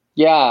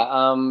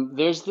 Yeah,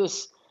 there's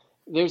this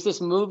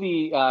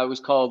movie. It was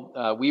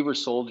called We Were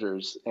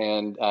Soldiers,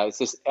 and it's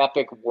this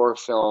epic war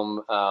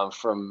film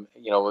from,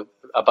 you know,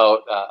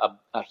 about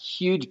a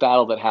huge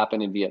battle that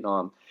happened in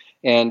Vietnam.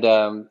 And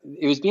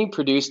it was being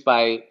produced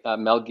by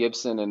Mel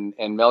Gibson,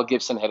 and Mel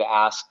Gibson had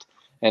asked,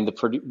 and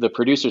the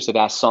producers had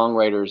asked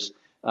songwriters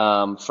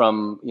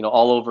from, you know,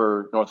 all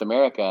over North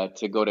America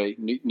to go to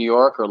New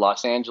York or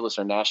Los Angeles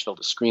or Nashville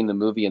to screen the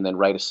movie and then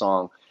write a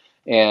song.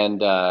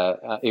 And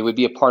it would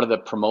be a part of the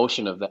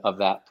promotion of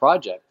that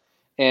project.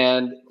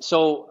 And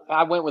so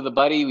I went with a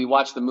buddy. We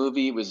watched the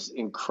movie. It was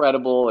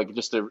incredible, like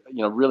just a,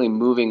 you know, really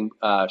moving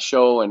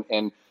show.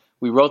 And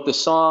we wrote the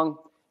song.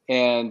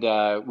 And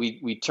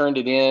we turned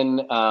it in,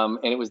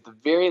 and it was the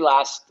very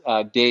last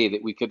day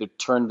that we could have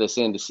turned this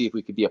in to see if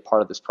we could be a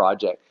part of this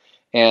project.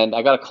 And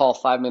I got a call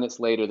 5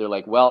 minutes later. They're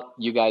like, "Well,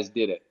 you guys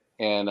did it."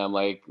 And I'm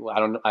like, well, I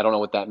don't know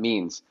what that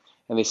means.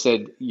 And they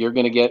said, "You're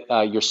going to get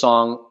your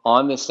song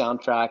on this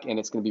soundtrack, and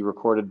it's going to be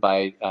recorded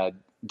by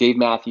Dave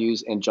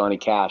Matthews and Johnny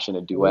Cash in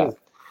a duet." Ooh.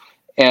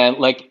 And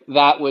like,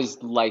 that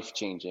was life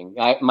changing.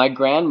 My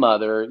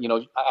grandmother, you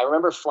know, I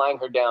remember flying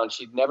her down.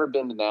 She'd never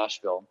been to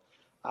Nashville.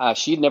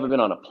 She'd never been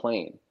on a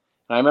plane.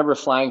 And I remember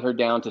flying her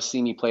down to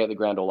see me play at the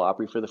Grand Ole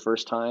Opry for the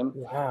first time.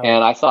 Wow.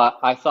 And I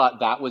thought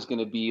that was going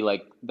to be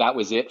like, that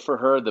was it for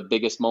her, the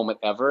biggest moment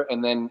ever.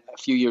 And then a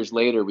few years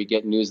later, we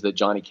get news that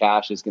Johnny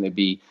Cash is going to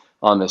be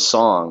on this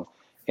song.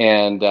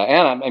 And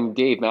I'm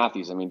Dave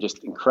Matthews. I mean,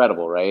 just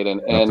incredible, right?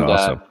 And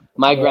awesome.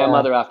 My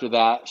grandmother, after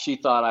that, she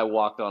thought I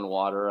walked on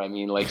water. I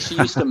mean, like, she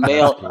used to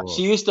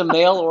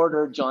mail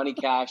order Johnny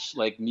Cash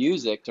like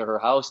music to her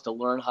house to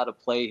learn how to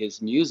play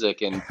his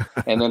music, and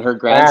then her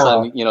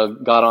grandson, you know,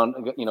 got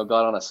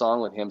on a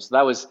song with him. So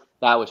that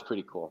was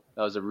pretty cool.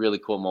 That was a really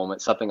cool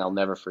moment. Something I'll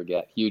never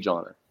forget. Huge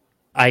honor.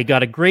 I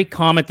got a great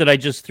comment that I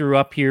just threw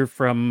up here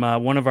from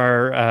one of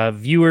our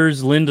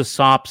viewers. Linda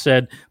Sopp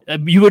said,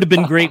 "You would have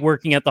been great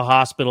working at the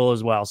hospital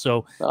as well."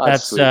 So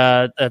that's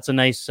a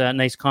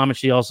nice comment.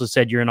 She also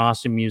said, "You're an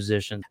awesome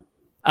musician."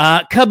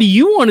 Cubby,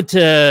 you wanted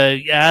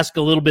to ask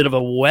a little bit of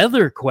a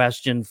weather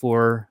question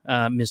for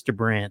Mr.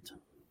 Brandt.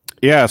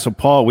 Yeah. So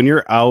Paul, when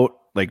you're out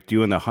like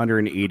doing the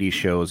 180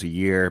 shows a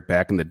year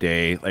back in the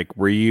day, like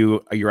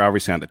you're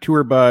obviously on the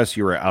tour bus,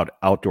 you were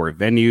outdoor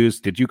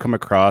venues. Did you come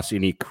across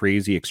any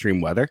crazy extreme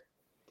weather?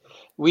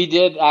 We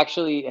did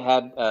actually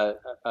had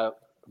a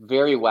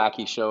very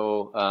wacky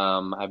show.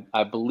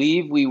 I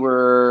believe we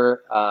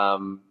were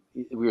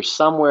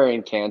somewhere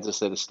in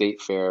Kansas at a state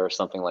fair or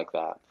something like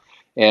that.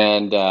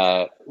 And,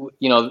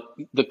 you know,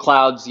 the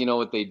clouds, you know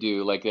what they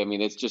do. Like, I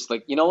mean, it's just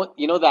like, you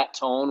know that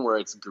tone where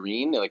it's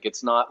green, like,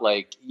 it's not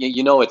like,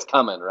 you know, it's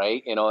coming,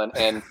 right. You know,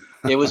 and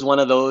it was one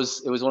of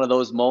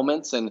those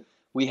moments, and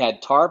we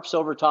had tarps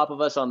over top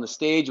of us on the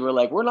stage. We're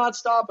like, we're not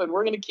stopping.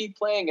 We're going to keep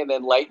playing. And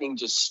then lightning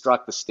just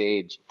struck the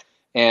stage.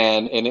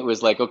 And it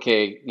was like,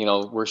 okay, you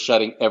know, we're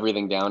shutting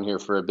everything down here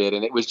for a bit.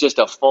 And it was just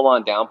a full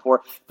on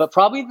downpour. But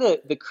probably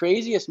the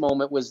craziest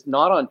moment was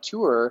not on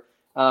tour.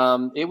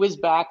 It was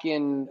back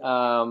in,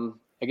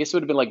 I guess it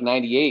would have been like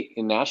 98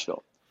 in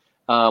Nashville,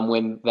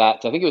 when I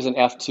think it was an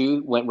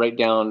F2 went right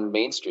down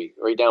Main Street,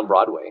 right down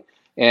Broadway.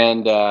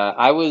 And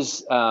I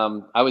was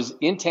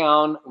in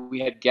town. We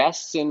had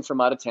guests in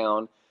from out of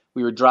town.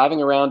 We were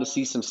driving around to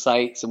see some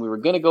sights, and we were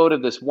going to go to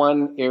this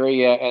one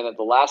area, and at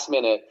the last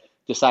minute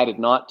decided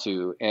not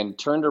to, and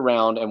turned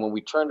around. And when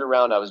we turned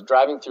around, I was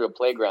driving through a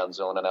playground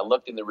zone, and I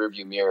looked in the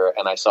rearview mirror,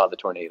 and I saw the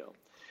tornado.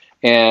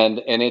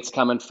 and it's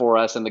coming for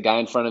us, and the guy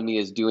in front of me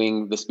is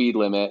doing the speed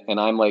limit, and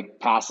I'm like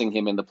passing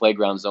him in the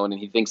playground zone, and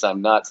he thinks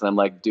I'm nuts, and I'm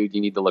like, dude,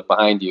 you need to look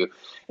behind you.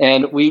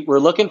 And we were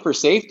looking for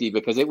safety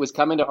because it was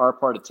coming to our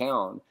part of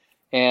town.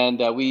 And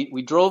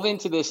we drove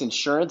into this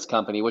insurance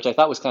company, which I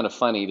thought was kind of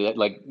funny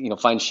to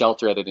find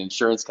shelter at an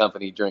insurance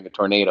company during a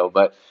tornado.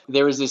 But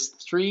there was this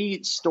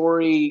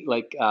 3-story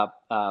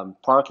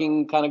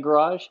parking kind of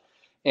garage,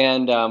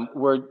 and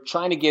we're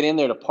trying to get in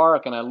there to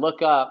park. And I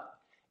look up,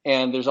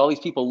 and there's all these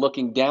people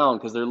looking down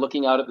because they're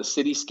looking out at the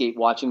cityscape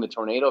watching the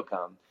tornado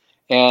come.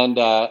 And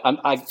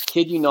I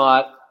kid you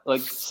not, like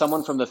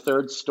someone from the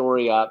 3rd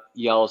story up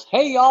yells,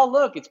 "Hey y'all,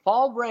 look, it's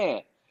Paul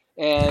Brandt."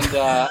 And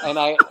I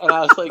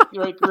was like,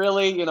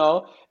 really,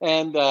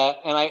 and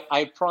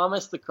I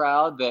promised the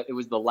crowd that it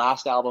was the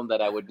last album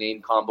that I would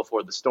name Calm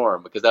Before the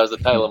Storm, because that was the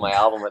title of my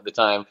album at the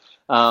time.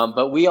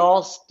 But we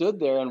all stood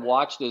there and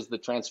watched as the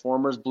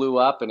Transformers blew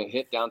up and it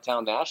hit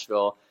downtown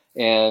Nashville.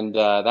 And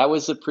that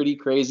was a pretty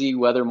crazy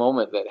weather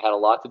moment that had a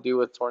lot to do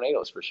with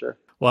tornadoes, for sure.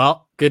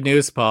 Well, good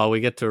news, Paul. We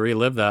get to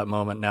relive that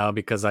moment now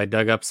because I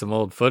dug up some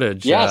old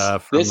footage.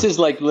 Yes, this is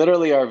like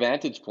literally our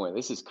vantage point.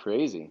 This is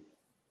crazy.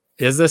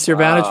 Is this your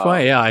vantage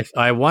point? Yeah,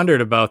 I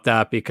wondered about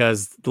that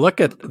because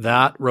look at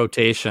that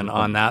rotation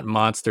on that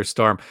monster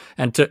storm.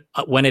 And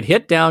when it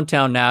hit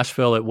downtown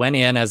Nashville, it went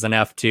in as an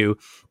F2,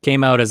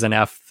 came out as an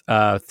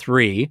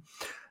F3,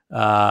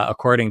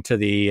 according to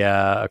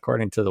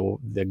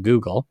the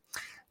Google.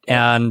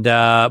 And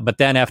but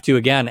then F2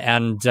 again,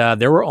 and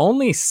there were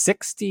only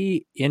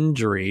 60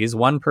 injuries.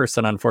 One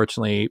person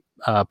unfortunately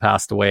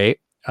passed away.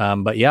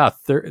 But yeah,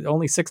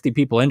 only 60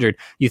 people injured.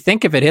 You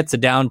think if it hits a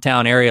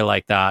downtown area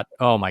like that,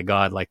 oh my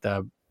God, like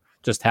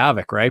just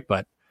havoc, right?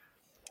 But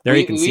there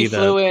you can see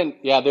flew in.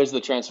 Yeah, there's the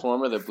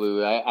transformer that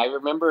blew. I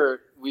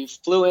remember we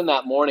flew in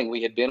that morning.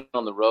 We had been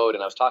on the road,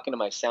 and I was talking to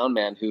my sound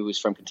man who was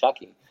from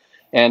Kentucky.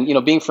 And,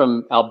 being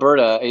from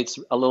Alberta, it's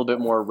a little bit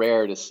more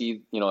rare to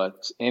see,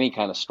 any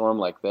kind of storm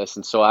like this.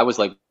 And so I was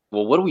like,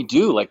 well, what do we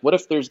do? Like, what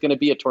if there's going to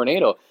be a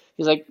tornado?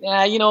 He's like,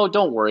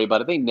 don't worry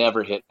about it. They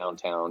never hit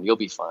downtown. You'll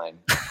be fine.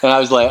 And I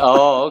was like,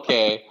 oh,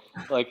 okay.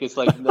 Like, it's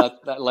like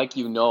that like,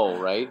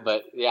 right?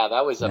 But yeah,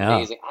 that was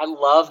amazing. Yeah. I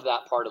love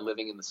that part of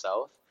living in the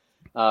South.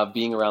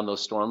 Being around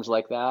those storms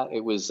like that,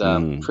 it was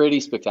pretty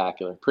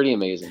spectacular, pretty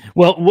amazing.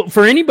 Well,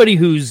 for anybody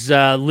who's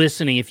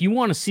listening, if you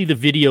want to see the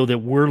video that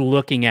we're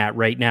looking at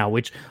right now,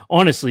 which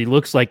honestly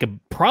looks like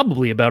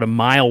probably about a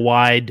mile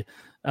wide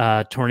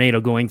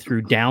tornado going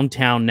through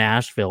downtown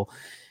Nashville,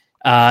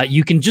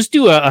 you can just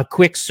do a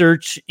quick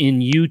search in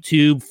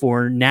YouTube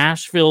for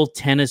Nashville,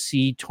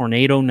 Tennessee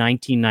tornado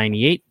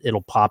 1998.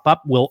 It'll pop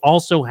up. We'll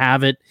also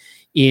have it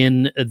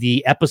in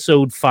the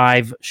episode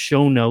 5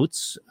 show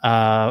notes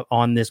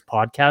on this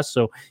podcast.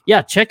 So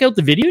yeah, check out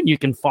the video and you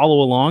can follow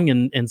along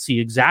and see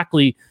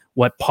exactly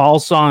what Paul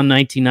saw in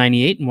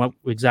 1998 and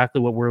exactly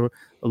what we're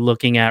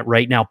looking at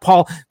right now.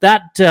 Paul,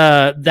 that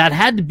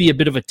had to be a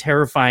bit of a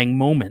terrifying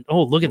moment.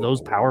 Oh, look at those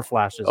power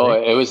flashes. Oh,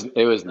 it was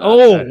nuts.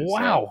 Oh,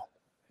 wow.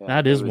 Yeah,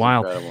 that is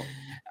wild. Incredible.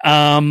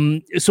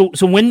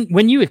 So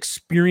when you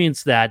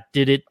experienced that,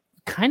 did it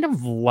kind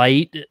of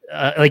light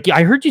like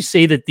I heard you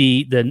say that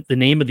the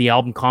name of the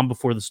album Calm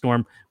Before the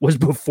Storm was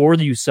before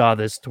you saw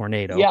this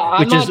tornado? Yeah,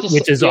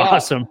 which is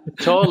awesome.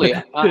 Totally.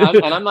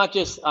 I'm not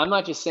just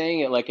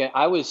saying it. Like,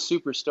 I was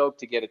super stoked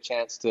to get a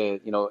chance to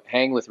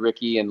hang with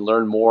Ricky and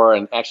learn more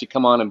and actually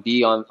come on and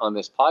be on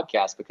this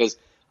podcast, because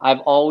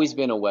I've always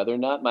been a weather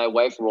nut. My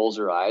wife rolls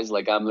her eyes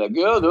like I'm like,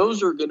 yeah,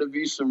 those are going to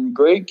be some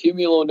great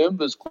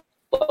cumulonimbus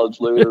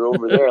clouds later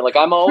over there. Like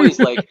I'm always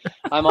like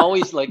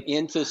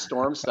into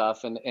storm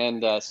stuff,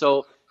 and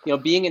so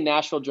being in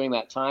Nashville during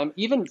that time,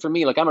 even for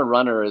me, like I'm a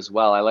runner as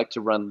well. I like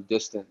to run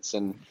distance,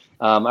 and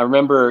I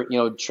remember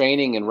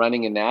training and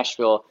running in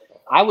Nashville.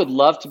 I would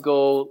love to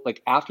go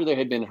like after there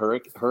had been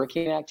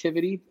hurricane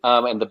activity,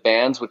 and the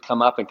bands would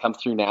come up and come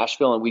through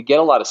Nashville, and we'd get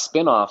a lot of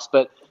spin-offs,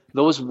 but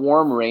those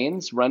warm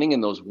rains, running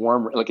in those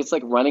like it's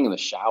like running in the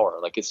shower.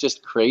 Like it's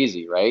just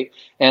crazy, right?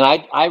 And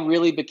I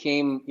really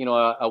became,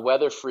 a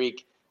weather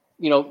freak.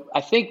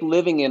 I think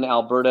living in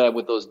Alberta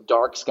with those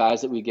dark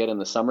skies that we get in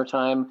the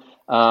summertime,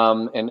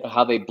 and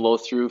how they blow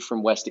through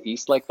from west to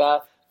east like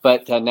that.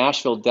 But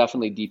Nashville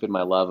definitely deepened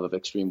my love of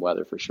extreme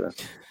weather for sure.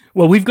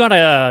 Well, we've got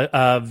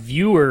a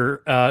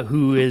viewer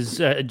who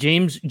is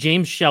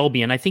James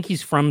Shelby, and I think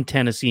he's from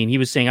Tennessee. And he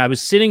was saying, I was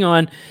sitting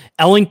on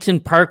Ellington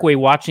Parkway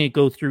watching it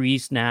go through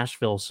East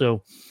Nashville.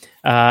 So,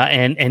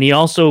 and he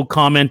also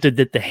commented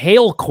that the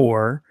hail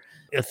core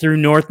through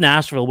North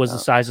Nashville was the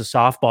size of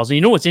softballs. And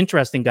you know what's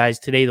interesting, guys?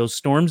 Today, those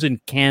storms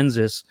in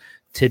Kansas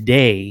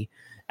today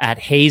at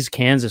Hays,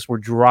 Kansas, were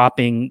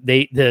dropping.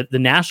 The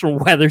National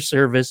Weather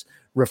Service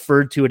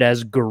referred to it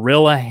as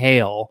gorilla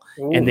hail,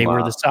 and they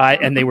were the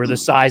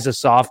size of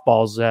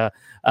softballs,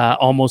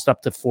 almost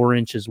up to 4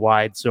 inches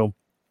wide. So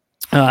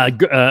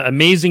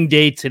amazing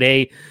day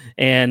today,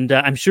 and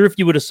I'm sure if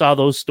you would have saw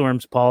those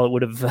storms, Paul, it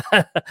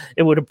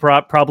would have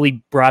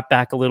probably brought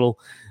back a little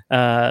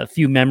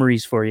few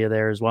memories for you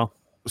there as well.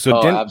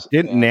 So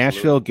didn't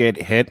Nashville get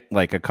hit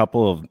like a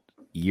couple of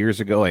years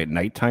ago at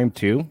nighttime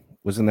too?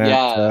 Wasn't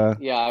that?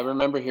 Yeah. I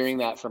remember hearing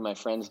that from my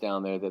friends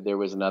down there, that there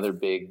was another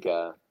big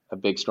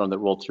storm that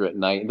rolled through at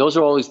night. And those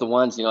are always the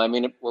ones, I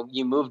mean, when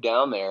you move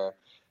down there,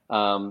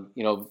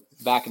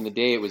 back in the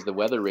day, it was the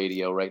weather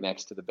radio right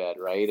next to the bed,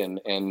 right? And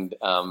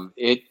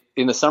it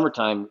in the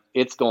summertime,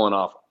 it's going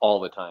off all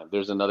the time.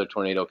 There's another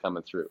tornado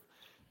coming through,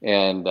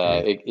 and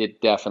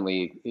it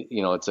definitely,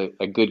 it's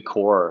a good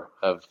core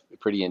of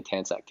pretty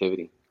intense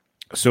activity.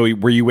 So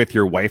were you with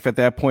your wife at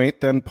that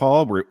point then,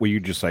 Paul? Were you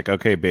just like,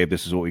 okay, babe,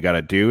 this is what we got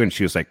to do? And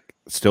she was like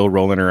still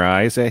rolling her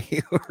eyes at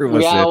you? Or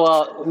was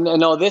well,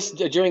 no,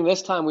 during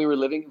this time we'd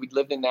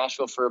lived in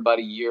Nashville for about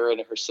a year,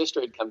 and her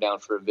sister had come down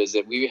for a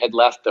visit. We had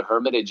left the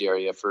Hermitage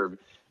area for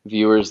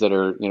viewers that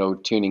are,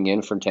 tuning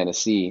in from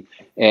Tennessee.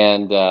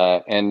 And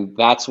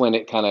that's when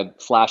it kind of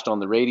flashed on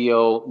the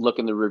radio, look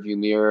in the rearview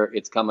mirror,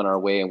 it's coming our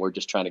way, and we're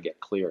just trying to get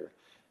clear.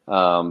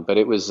 But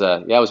it was,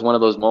 it was one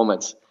of those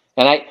moments.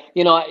 And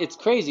it's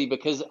crazy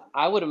because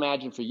I would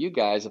imagine for you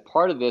guys, a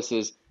part of this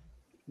is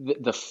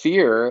the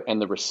fear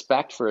and the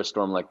respect for a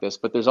storm like this,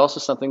 but there's also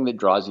something that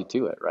draws you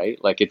to it,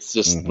 right? Like, it's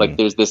just like,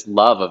 there's this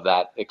love of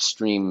that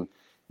extreme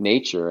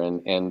nature.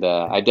 And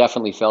I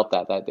definitely felt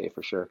that day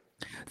for sure.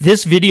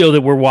 This video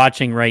that we're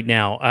watching right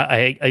now,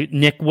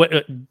 Nick,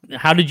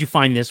 how did you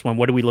find this one?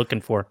 What are we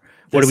looking for?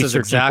 What are we searching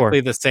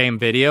exactly for? The same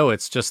video.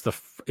 It's just the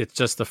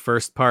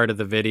first part of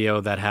the video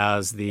that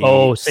has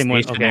the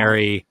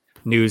stationary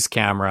news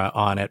camera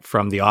on it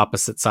from the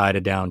opposite side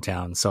of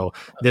downtown. So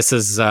this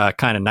is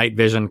kind of night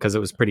vision because it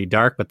was pretty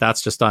dark, but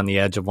that's just on the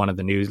edge of one of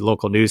the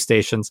local news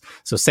stations.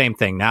 So same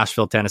thing,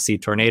 Nashville, Tennessee,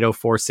 tornado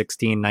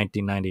 4/16,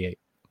 1998.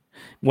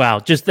 Wow,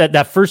 just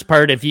that first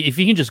part. If you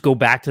can just go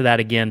back to that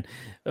again,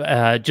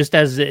 just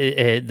as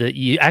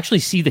you actually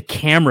see the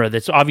camera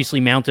that's obviously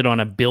mounted on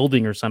a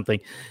building or something,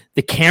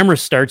 the camera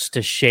starts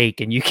to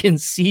shake and you can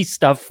see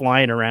stuff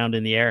flying around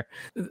in the air.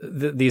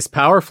 These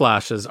power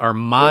flashes are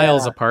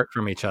miles apart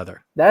from each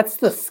other. That's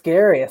the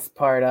scariest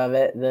part of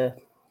it.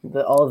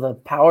 All the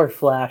power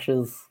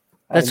flashes.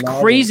 That's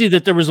crazy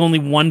that there was only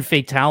one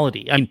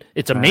fatality. I mean,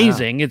 it's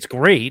amazing. It's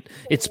great.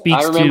 It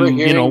speaks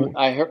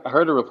I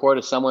heard a report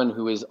of someone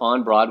who was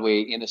on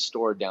Broadway in a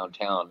store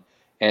downtown,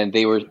 and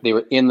they were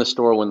in the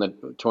store when the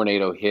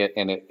tornado hit,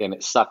 and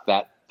it sucked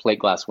that plate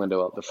glass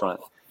window out the front.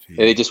 And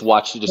they just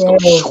watched it just go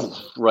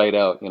right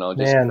out.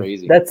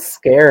 Crazy. That's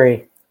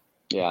scary.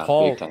 Yeah,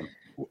 Paul, big time.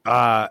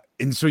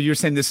 And so you're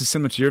saying this is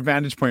similar to your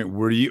vantage point.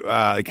 Were you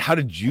how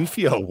did you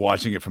feel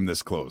watching it from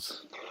this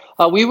close?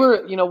 We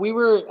were.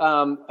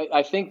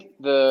 I think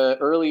the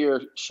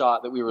earlier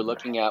shot that we were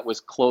looking at was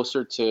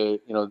closer to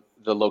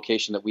the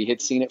location that we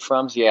had seen it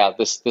from. So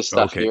this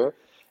stuff here,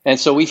 and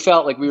so we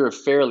felt like we were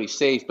fairly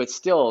safe. But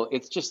still,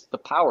 it's just the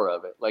power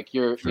of it. Like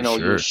you're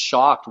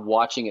shocked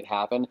watching it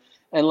happen,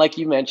 and like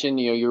you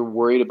mentioned, you're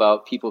worried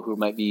about people who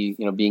might be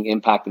being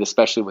impacted,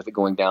 especially with it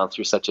going down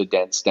through such a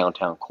dense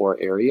downtown core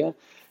area.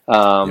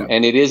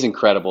 And it is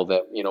incredible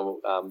that,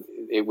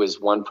 it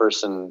was one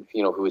person,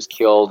 who was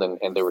killed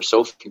and there were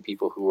so few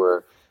people who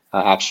were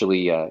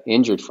actually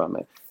injured from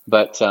it.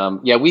 But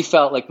we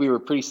felt like we were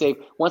pretty safe.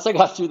 Once I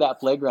got through that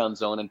playground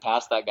zone and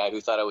past that guy who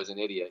thought I was an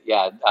idiot,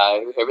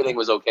 everything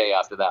was okay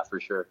after that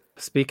for sure.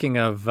 Speaking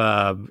of,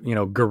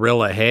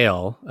 guerrilla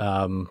hail,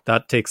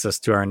 that takes us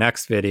to our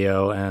next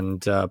video.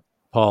 And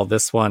Paul,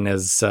 this one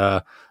is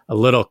a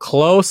little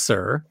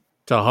closer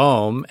to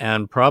home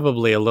and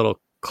probably a little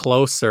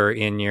closer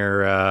in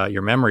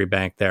your memory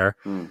bank there.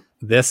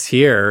 This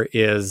here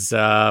is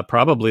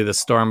probably the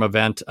storm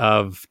event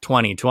of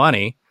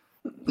 2020.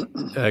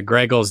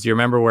 Greggles, do you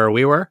remember where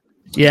we were?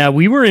 Yeah,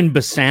 we were in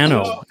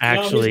Bassano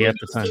actually at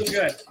the time.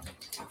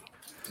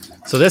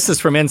 So this is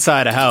from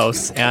inside a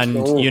house,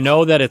 and you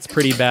know that it's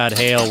pretty bad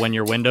hail when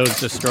your window's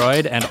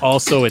destroyed, and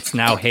also it's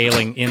now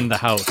hailing in the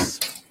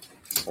house.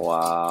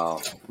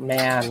 Wow,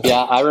 man.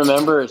 Yeah, I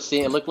remember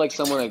seeing. It looked like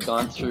someone had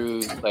gone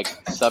through like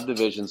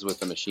subdivisions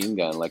with a machine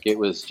gun. Like it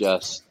was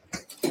just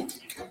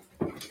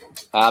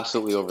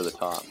absolutely over the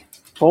top.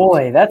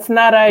 Boy, that's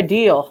not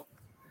ideal.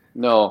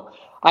 No,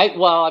 I've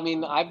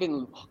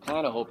been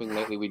kind of hoping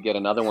lately we'd get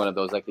another one of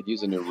those. I could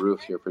use a new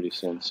roof here pretty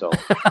soon. So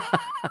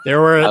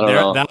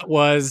that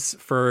was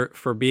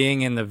for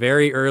being in the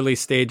very early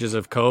stages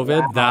of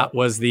COVID. Wow. That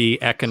was the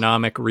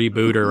economic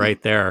rebooter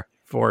right there.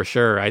 For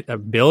sure,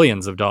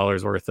 billions of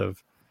dollars worth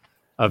of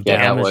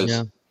damage.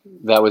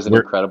 That was an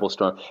incredible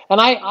storm.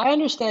 And I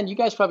understand you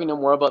guys probably know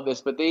more about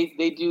this, but they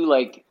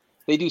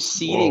do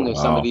seeding of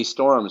some of these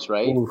storms,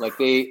 right? Oof. Like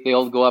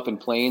they'll go up in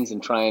planes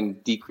and try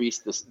and decrease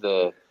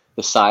the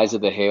size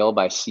of the hail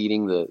by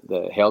seeding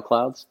the hail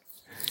clouds.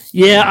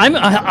 Yeah, I'm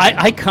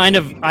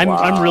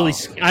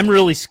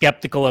really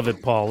skeptical of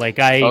it, Paul. Like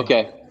I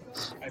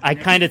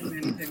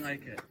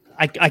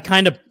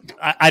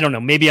don't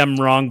know, maybe I'm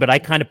wrong, but I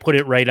kind of put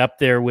it right up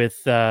there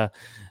with,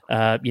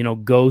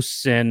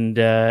 ghosts and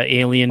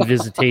alien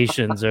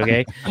visitations.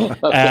 Okay.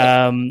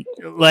 That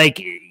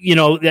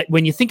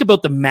when you think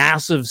about the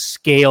massive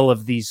scale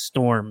of these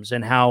storms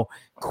and how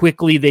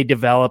quickly they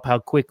develop, how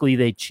quickly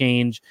they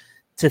change,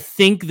 to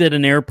think that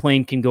an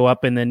airplane can go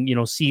up and then,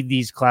 seed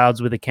these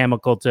clouds with a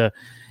chemical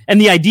and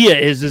the idea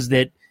is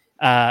that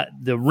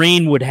the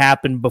rain would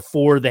happen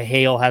before the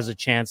hail has a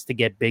chance to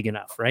get big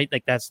enough, right?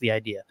 Like that's the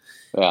idea.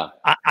 Yeah.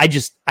 I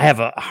have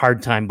a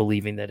hard time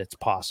believing that it's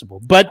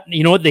possible, but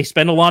you know what? They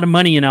spend a lot of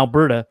money in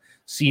Alberta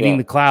seeding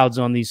the clouds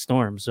on these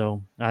storms.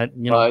 So,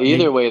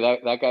 either way,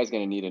 that guy's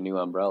going to need a new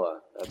umbrella.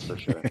 That's for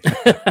sure.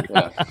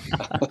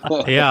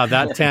 Yeah,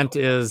 that tent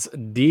is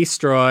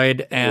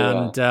destroyed.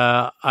 And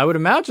I would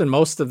imagine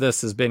most of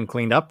this has been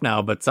cleaned up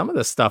now, but some of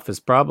this stuff is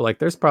probably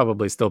there's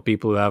probably still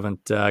people who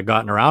haven't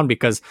gotten around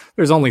because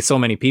there's only so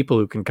many people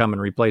who can come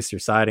and replace your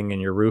siding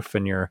and your roof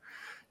and your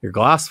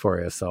glass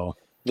for you. So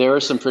there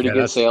were some pretty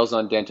good sales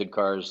on dented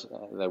cars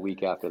the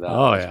week after that.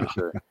 Oh, for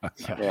sure.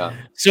 Yeah.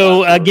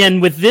 So again,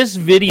 with this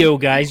video,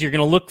 guys, you're going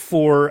to look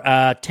for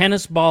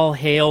tennis ball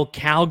hail,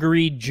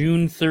 Calgary,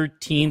 June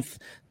 13th,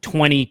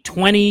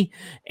 2020.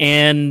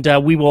 And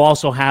we will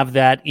also have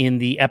that in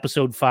the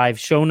episode 5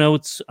 show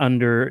notes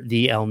under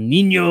the El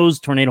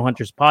Niños Tornado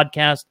Hunters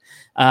podcast.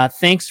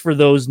 Thanks for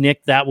those,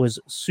 Nick. That was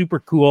super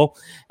cool.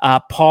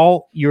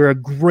 Paul, you're a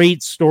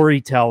great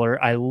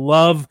storyteller. I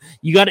love,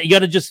 you got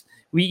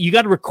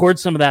to record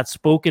some of that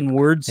spoken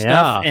word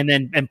stuff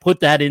and put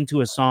that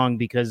into a song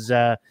because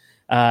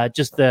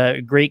just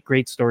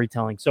great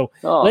storytelling. So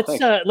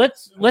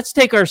let's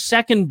take our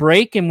second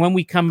break, and when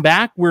we come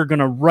back, we're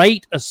gonna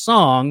write a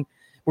song.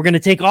 We're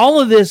gonna take all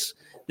of this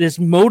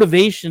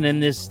motivation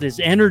and this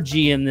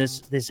energy and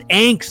this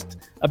angst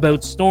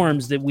about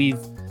storms that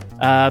we've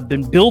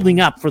been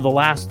building up for the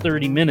last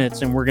 30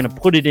 minutes, and we're gonna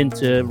put it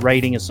into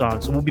writing a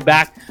song. So we'll be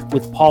back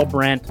with Paul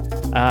Brandt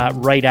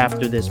right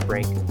after this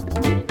break.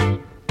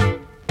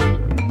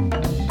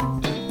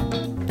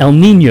 El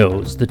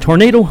Niños, the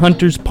Tornado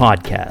Hunters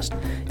podcast,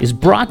 is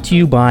brought to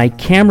you by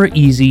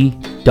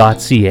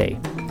CameraEasy.ca.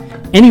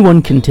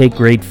 Anyone can take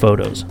great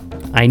photos.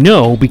 I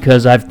know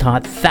because I've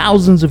taught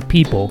thousands of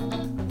people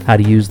how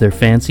to use their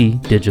fancy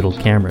digital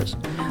cameras.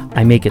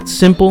 I make it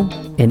simple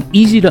and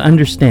easy to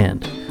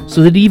understand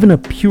so that even a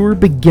pure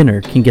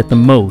beginner can get the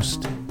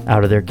most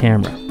out of their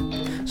camera.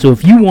 So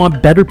if you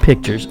want better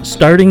pictures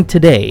starting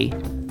today,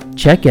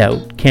 check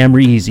out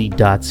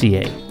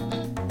CameraEasy.ca.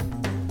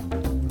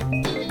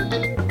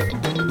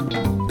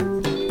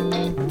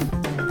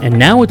 And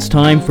now it's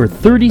time for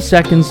 30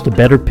 seconds to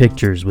better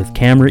pictures with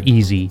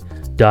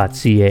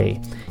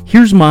CameraEasy.ca.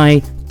 Here's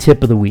my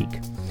tip of the week.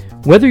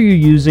 Whether you're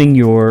using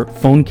your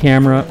phone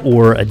camera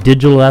or a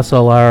digital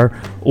SLR,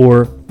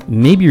 or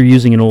maybe you're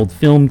using an old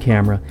film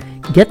camera,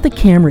 get the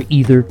camera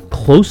either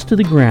close to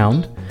the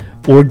ground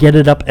or get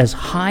it up as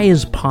high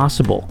as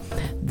possible.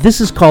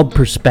 This is called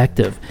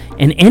perspective.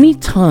 And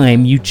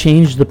anytime you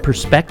change the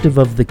perspective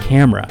of the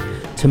camera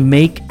to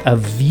make a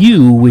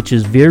view which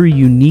is very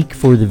unique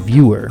for the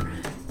viewer,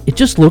 it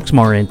just looks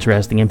more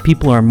interesting and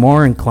people are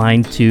more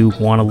inclined to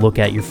want to look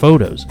at your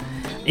photos.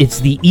 It's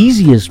the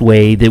easiest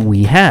way that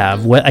we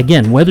have,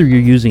 again, whether you're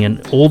using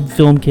an old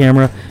film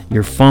camera,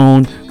 your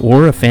phone,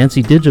 or a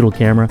fancy digital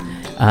camera,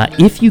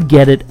 if you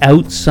get it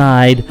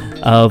outside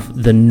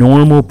of the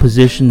normal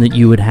position that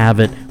you would have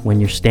it when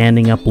you're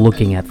standing up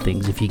looking at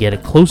things. If you get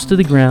it close to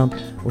the ground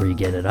or you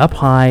get it up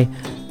high,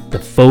 the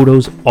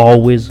photos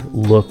always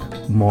look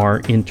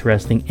more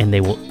interesting and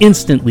they will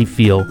instantly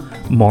feel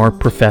more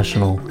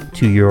professional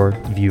to your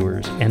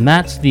viewers. And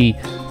that's the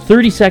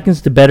 30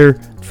 seconds to better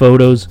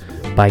photos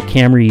by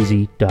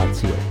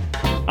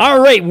CameraEasy.ca.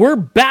 All right, we're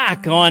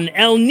back on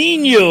El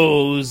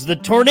Niños, the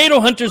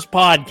Tornado Hunters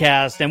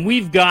podcast, and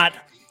we've got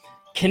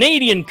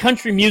Canadian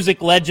country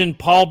music legend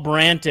Paul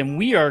Brandt, and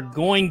we are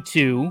going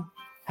to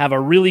have a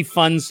really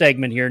fun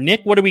segment here.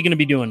 Nick, what are we going to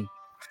be doing?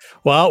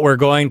 Well, we're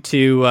going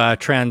to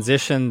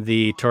transition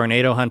the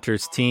Tornado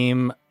Hunters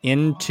team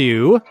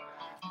into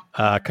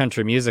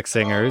country music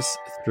singers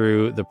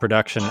through the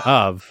production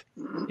of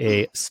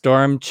a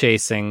storm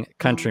chasing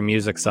country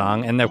music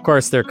song. And of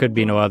course, there could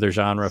be no other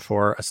genre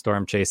for a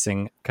storm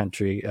chasing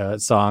country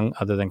song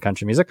other than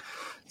country music.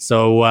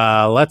 So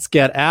let's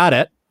get at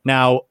it.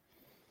 Now,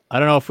 I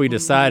don't know if we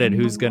decided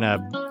who's going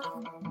to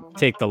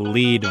take the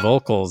lead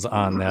vocals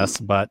on this,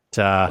 but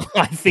I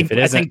think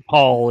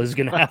Paul is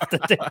going to have to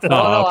take the.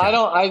 No,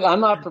 okay. I'm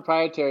not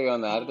proprietary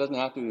on that. It doesn't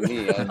have to be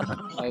me.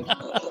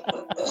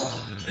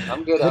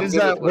 I'm good.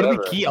 What are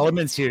the key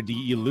elements here? Do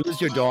you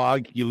lose your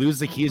dog? You lose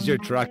the keys to your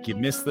truck? You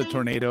miss the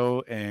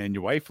tornado, and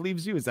your wife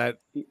leaves you? Is that?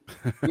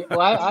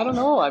 Well, I don't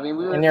know. I mean,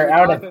 we were. And you're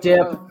out of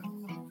dip.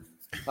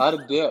 Out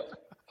of dip.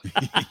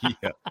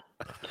 Yeah.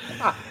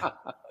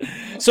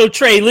 So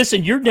Trey,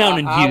 listen, you're down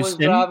in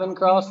Houston. I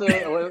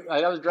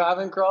was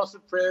driving across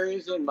the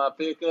prairies in my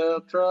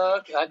pickup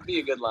truck. That'd be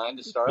a good line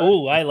to start.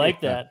 Oh, I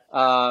like that.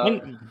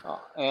 And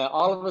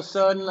all of a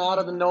sudden, out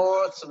of the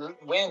north, some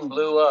wind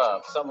blew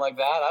up, something like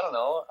that. I don't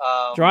know.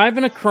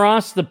 Driving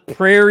across the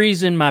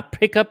prairies in my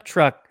pickup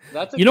truck.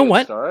 That's a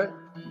good start.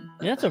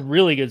 That's a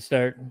really good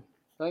start.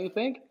 Don't you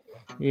think?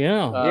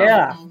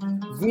 Yeah.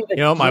 You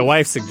know, my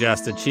wife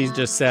suggested, she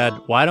just said,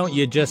 why don't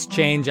you just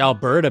change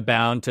Alberta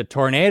bound to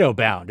tornado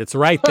bound? It's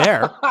right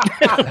there.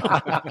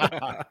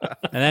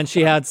 And then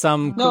she had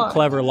some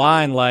clever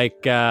line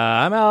like,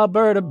 I'm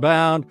Alberta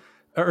bound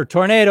or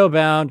tornado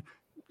bound,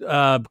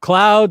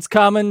 clouds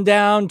coming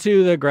down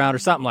to the ground or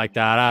something like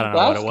that. I don't know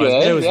what it was.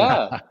 Good. It was,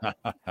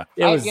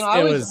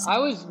 yeah. I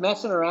was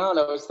messing around.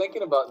 I was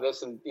thinking about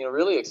this and,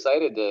 really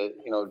excited to,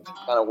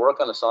 kind of work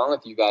on a song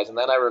with you guys. And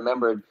then I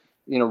remembered,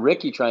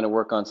 Ricky trying to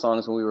work on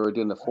songs when we were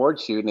doing the Ford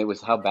shoot, and it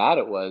was how bad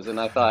it was. And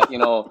I thought,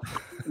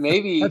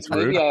 maybe I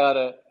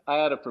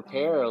ought to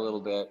prepare a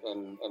little bit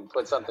and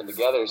put something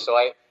together. So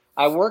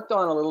I worked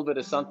on a little bit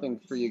of something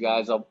for you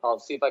guys. I'll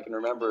see if I can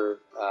remember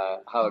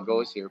how it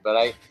goes here.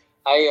 But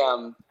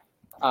I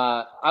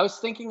was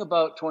thinking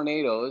about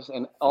tornadoes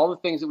and all the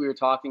things that we were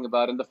talking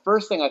about. And the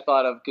first thing I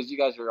thought of, because you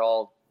guys are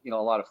all, a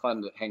lot of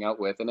fun to hang out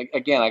with. And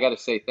again, I got to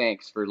say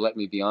thanks for letting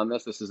me be on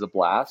this. This is a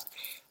blast.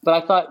 But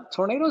I thought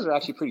tornadoes are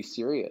actually pretty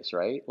serious,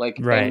 right?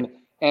 Right.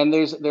 And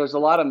there's a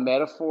lot of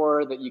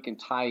metaphor that you can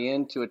tie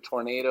into a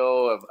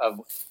tornado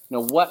of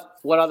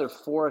what other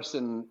force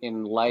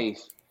in life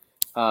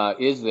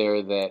is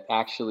there that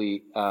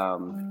actually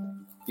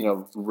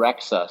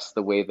wrecks us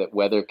the way that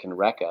weather can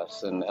wreck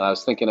us. And I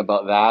was thinking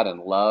about that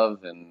and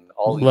love and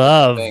all these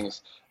different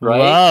things, right?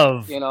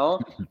 Love.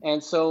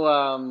 And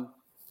so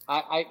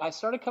I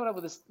started coming up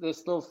with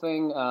this little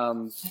thing.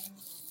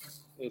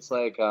 It's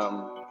like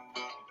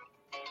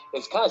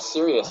it's kind of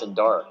serious and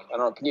dark. I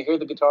don't know. Can you hear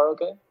the guitar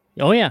okay?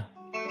 Oh, yeah.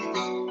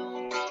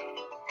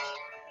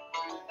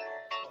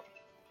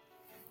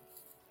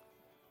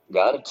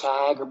 Got a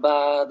tiger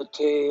by the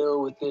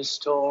tail with this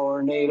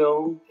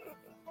tornado.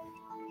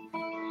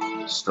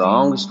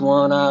 Strongest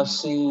one I've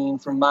seen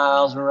for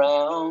miles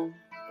around.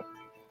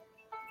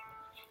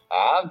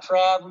 I've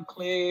traveled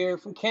clear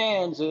from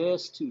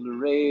Kansas to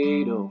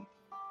Laredo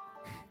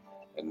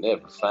and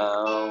never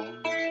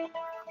found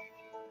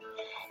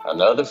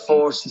another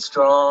force that's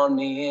drawn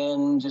me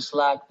in just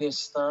like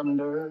this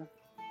thunder.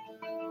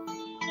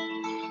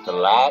 The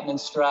lightning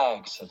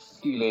strikes, I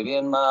feel it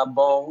in my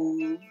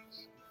bones.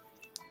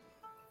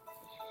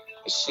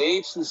 The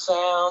shapes and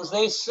sounds,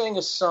 they sing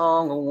a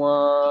song of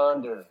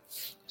wonder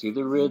to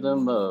the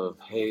rhythm of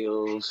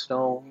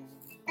hailstones.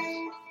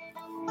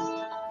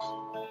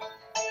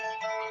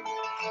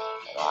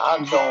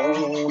 I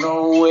don't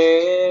know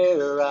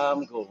where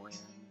I'm going,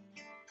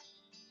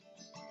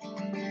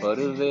 but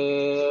of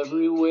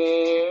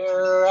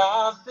everywhere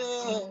I've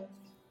been,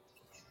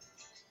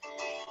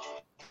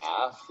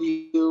 I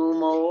feel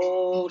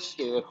most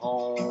at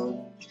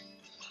home,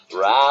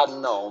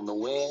 riding on the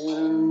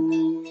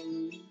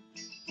wind.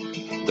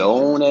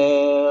 Don't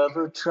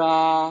ever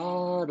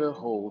try to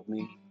hold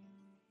me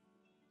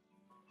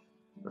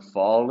or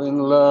fall in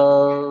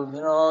love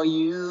in all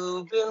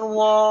you've been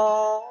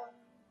warned.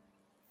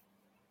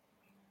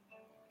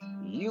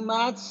 You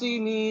might see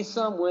me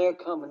somewhere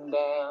coming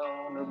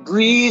down or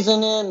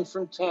breezing in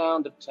from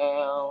town to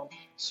town,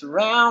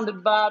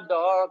 surrounded by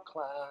dark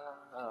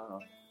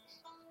clouds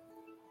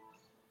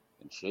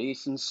and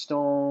chasing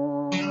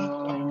storms.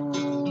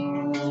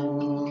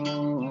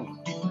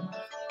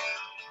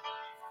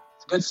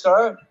 It's a good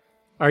start.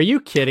 Are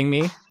you kidding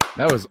me?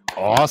 That was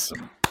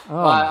awesome.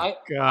 Oh,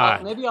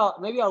 God. Maybe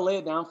I'll lay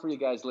it down for you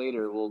guys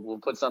later. We'll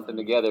put something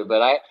together.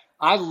 But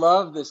I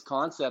love this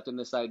concept and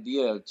this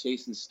idea of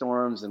chasing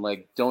storms and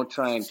like, don't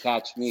try and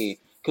catch me.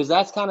 Because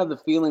that's kind of the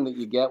feeling that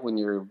you get when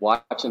you're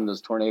watching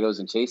those tornadoes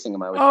and chasing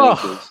them, I would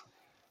think. Is,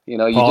 you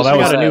Paul, just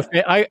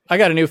I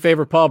got a new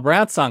favorite Paul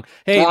Brandt song.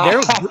 Hey,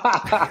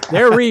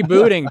 they're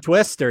rebooting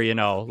Twister,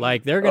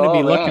 like they're going to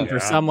be looking for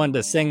someone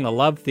to sing the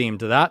love theme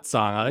to that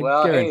song. I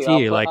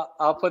guarantee you.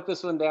 I'll put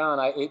this one down.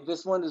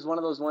 This one is one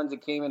of those ones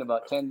that came in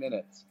about 10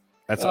 minutes.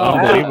 That's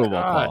unbelievable,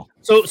 Paul.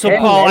 So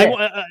Paul,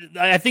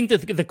 I think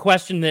that the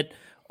question that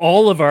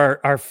all of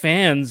our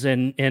fans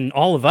and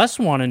all of us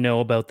want to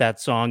know about that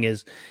song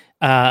is,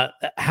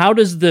 how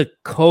does the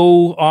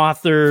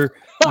co-author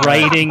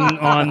writing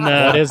on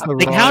how does the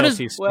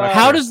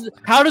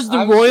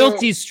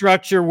royalty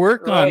structure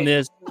work on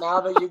this?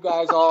 Now that you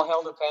guys all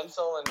held a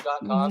pencil and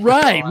got coffee,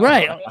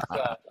 right.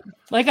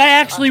 Like I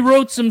actually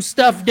wrote some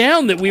stuff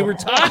down that we were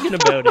talking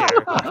about here.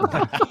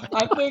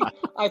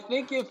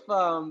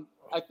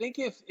 I think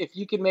if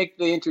you can make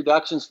the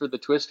introductions for the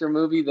Twister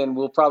movie, then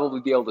we'll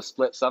probably be able to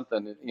split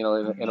something,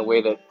 in a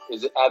way that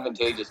is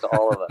advantageous to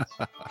all of us.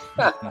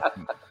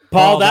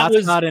 Paul,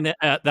 that's not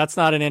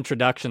an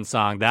introduction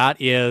song.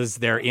 That is,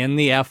 they're in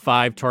the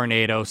F5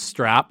 tornado,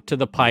 strapped to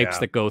the pipes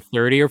that go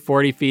 30 or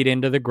 40 feet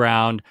into the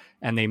ground,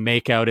 and they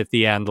make out at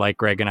the end like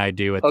Greg and I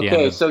do at the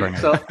end of the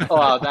tornado.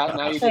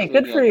 Now you hey,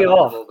 good for you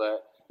all.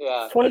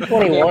 Yeah.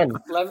 2021.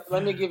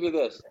 Let me give you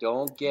this.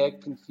 Don't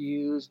get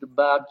confused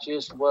about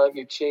just what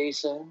you're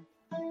chasing.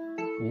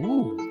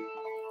 Ooh.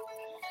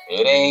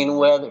 It ain't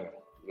weather.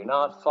 You're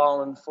not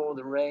falling for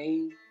the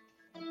rain.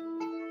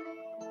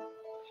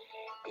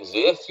 'Cause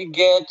if you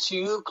get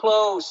too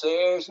close,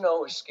 there's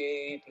no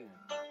escaping.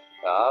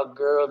 Oh,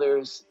 girl,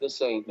 this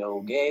ain't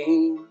no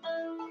game.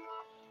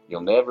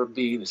 you'll never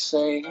be the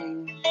same.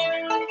 And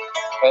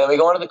then we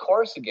go into the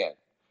chorus again.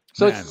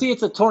 So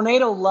it's a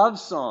tornado love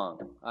song.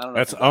 I don't know.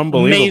 That's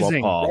unbelievable,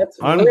 amazing. Paul. That's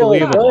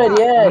unbelievable. Really good,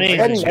 yeah.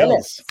 Amazing. 10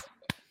 minutes.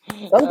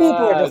 Some people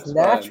are just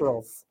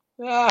naturals.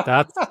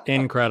 That's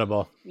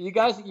incredible. You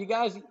guys,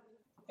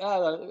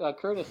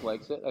 Curtis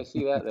likes it. I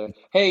see that there.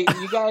 Hey,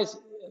 you guys,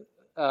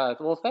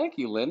 well, thank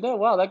you, Linda.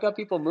 Wow, that got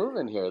people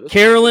moving here.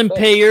 Carolyn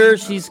Payer,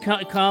 she's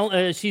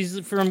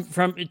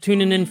from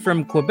tuning in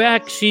from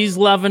Quebec. She's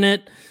loving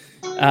it.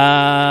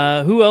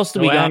 Who else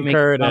do we got?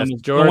 Curtis,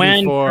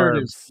 Jordan Forbes,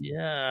 Curtis.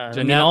 Yeah,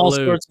 Jeanette all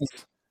Luke. sorts of.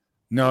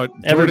 No,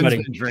 Everybody.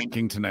 Jordan's been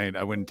drinking tonight.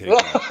 I wouldn't take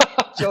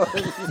that.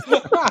 Jordan.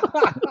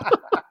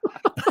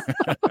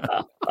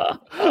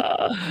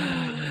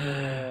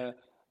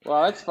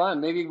 Well, that's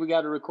fun. Maybe we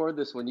got to record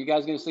this one. You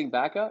guys gonna sing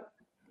backup?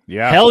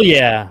 Yeah. Hell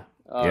yeah.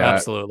 Yeah.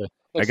 Absolutely.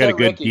 I got a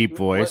good Ricky, deep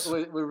voice.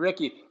 With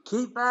Ricky,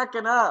 keep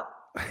backing up.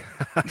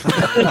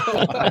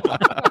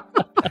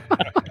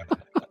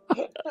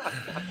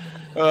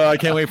 I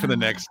can't wait for the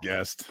next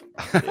guest.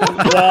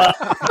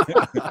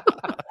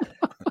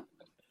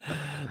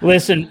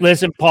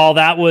 Listen, Paul.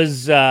 That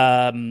was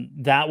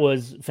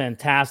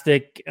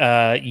fantastic.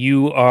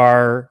 You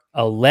are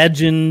a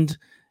legend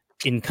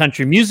in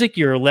country music.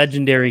 You're a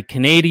legendary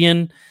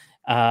Canadian.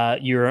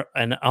 You're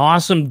an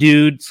awesome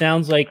dude.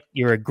 Sounds like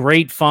you're a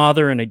great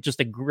father and just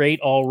a great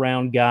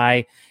all-around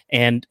guy.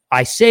 And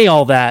I say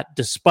all that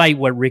despite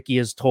what Ricky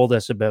has told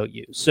us about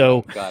you.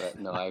 So, got it.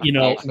 No,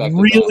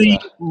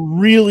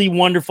 really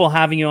wonderful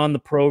having you on the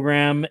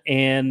program.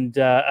 And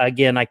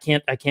again, I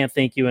can't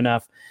thank you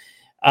enough.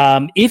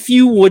 If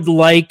you would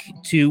like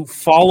to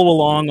follow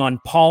along on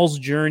Paul's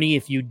journey,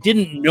 if you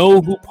didn't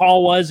know who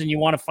Paul was and you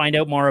want to find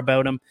out more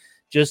about him,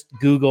 just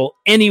Google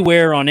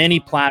anywhere on any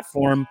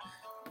platform.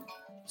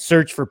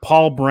 Search for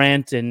Paul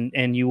Brandt,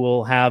 and you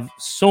will have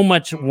so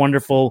much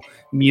wonderful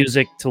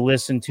music to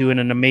listen to and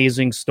an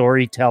amazing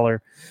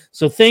storyteller.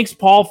 So thanks,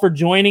 Paul, for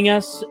joining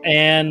us.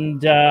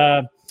 And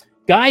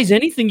guys,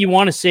 anything you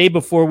want to say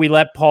before we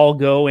let Paul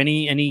go?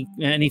 Any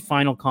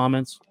final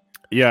comments?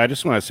 Yeah, I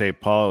just want to say,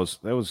 Paul,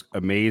 that was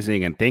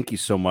amazing. And thank you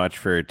so much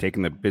for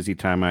taking the busy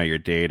time out of your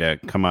day to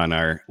come on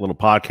our little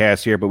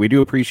podcast here. But we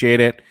do appreciate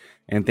it.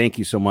 And thank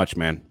you so much,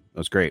 man. That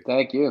was great.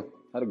 Thank you.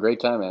 Had a great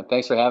time, man.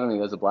 Thanks for having me.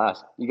 That was a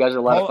blast. You guys are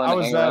a lot of fun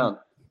to hang around.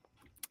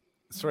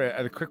 Sorry, I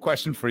had a quick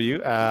question for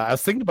you. I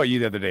was thinking about you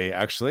the other day,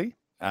 actually.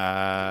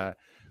 I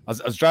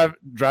was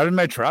driving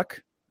my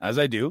truck, as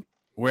I do,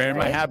 wearing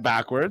my hat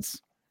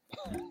backwards,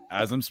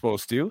 as I'm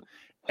supposed to.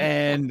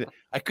 And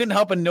I couldn't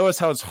help but notice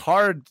how it's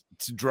hard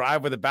to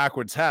drive with a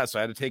backwards hat, so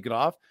I had to take it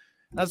off.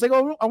 And I was like,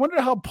 oh, I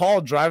wonder how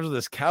Paul drives with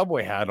this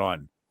cowboy hat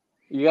on.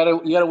 You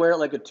gotta wear it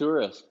like a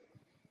tourist.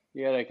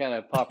 You gotta kind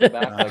of pop it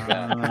back like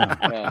that.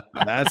 Yeah.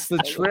 That's the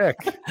trick.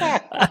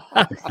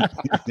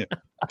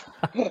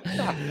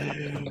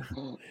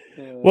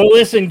 Well,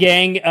 listen,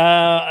 gang.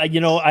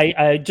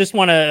 I just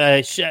want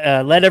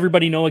to let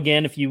everybody know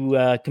again. If you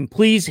can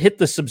please hit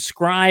the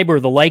subscribe or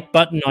the like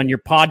button on your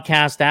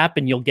podcast app,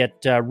 and you'll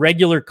get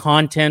regular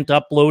content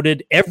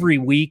uploaded every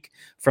week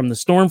from the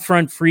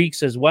Stormfront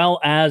Freaks as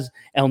well as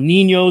El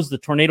Niños, the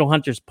Tornado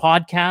Hunters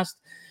podcast.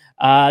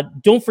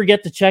 Don't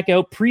forget to check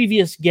out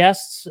previous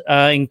guests,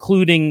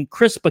 including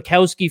Chris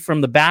Bukowski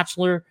from The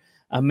Bachelor,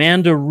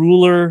 Amanda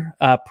Ruler,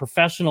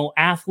 professional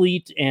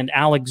athlete, and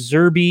Alex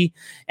Zerby.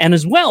 And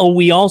as well,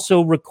 we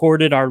also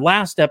recorded our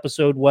last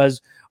episode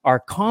was our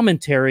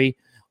commentary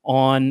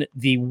on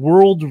the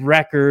world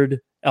record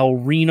El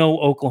Reno,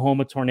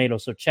 Oklahoma tornado.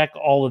 So check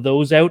all of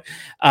those out.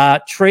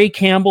 Trey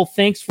Campbell,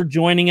 thanks for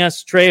joining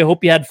us. Trey, I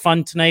hope you had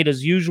fun tonight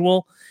as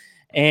usual.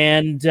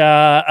 And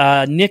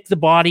Nick the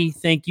Body,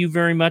 thank you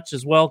very much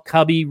as well.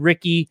 Cubby,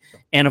 Ricky,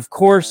 and of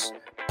course,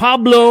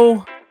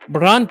 Pablo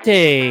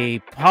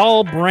Brante,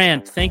 Paul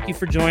Brandt. Thank you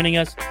for joining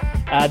us.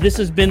 This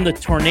has been the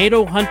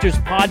Tornado Hunters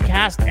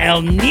podcast,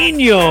 El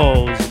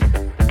Niños,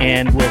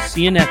 and we'll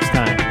see you next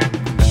time.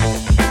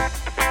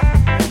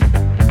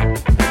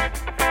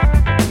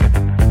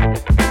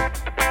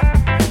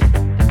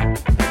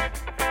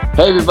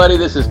 Hey everybody,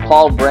 this is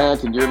Paul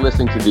Brandt, and you're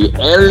listening to the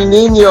El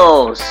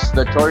Niños,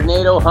 the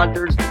Tornado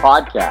Hunters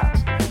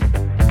podcast.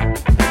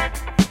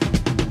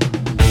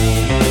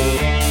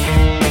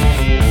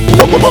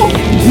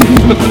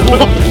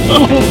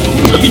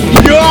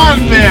 God,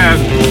 man!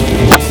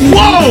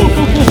 Whoa!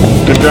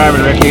 Good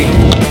driving, Ricky.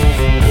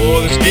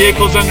 Oh, this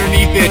vehicle's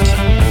underneath it.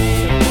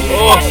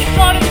 Oh,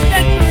 Shot of the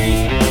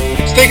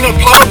century. it's taking up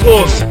power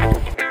poles.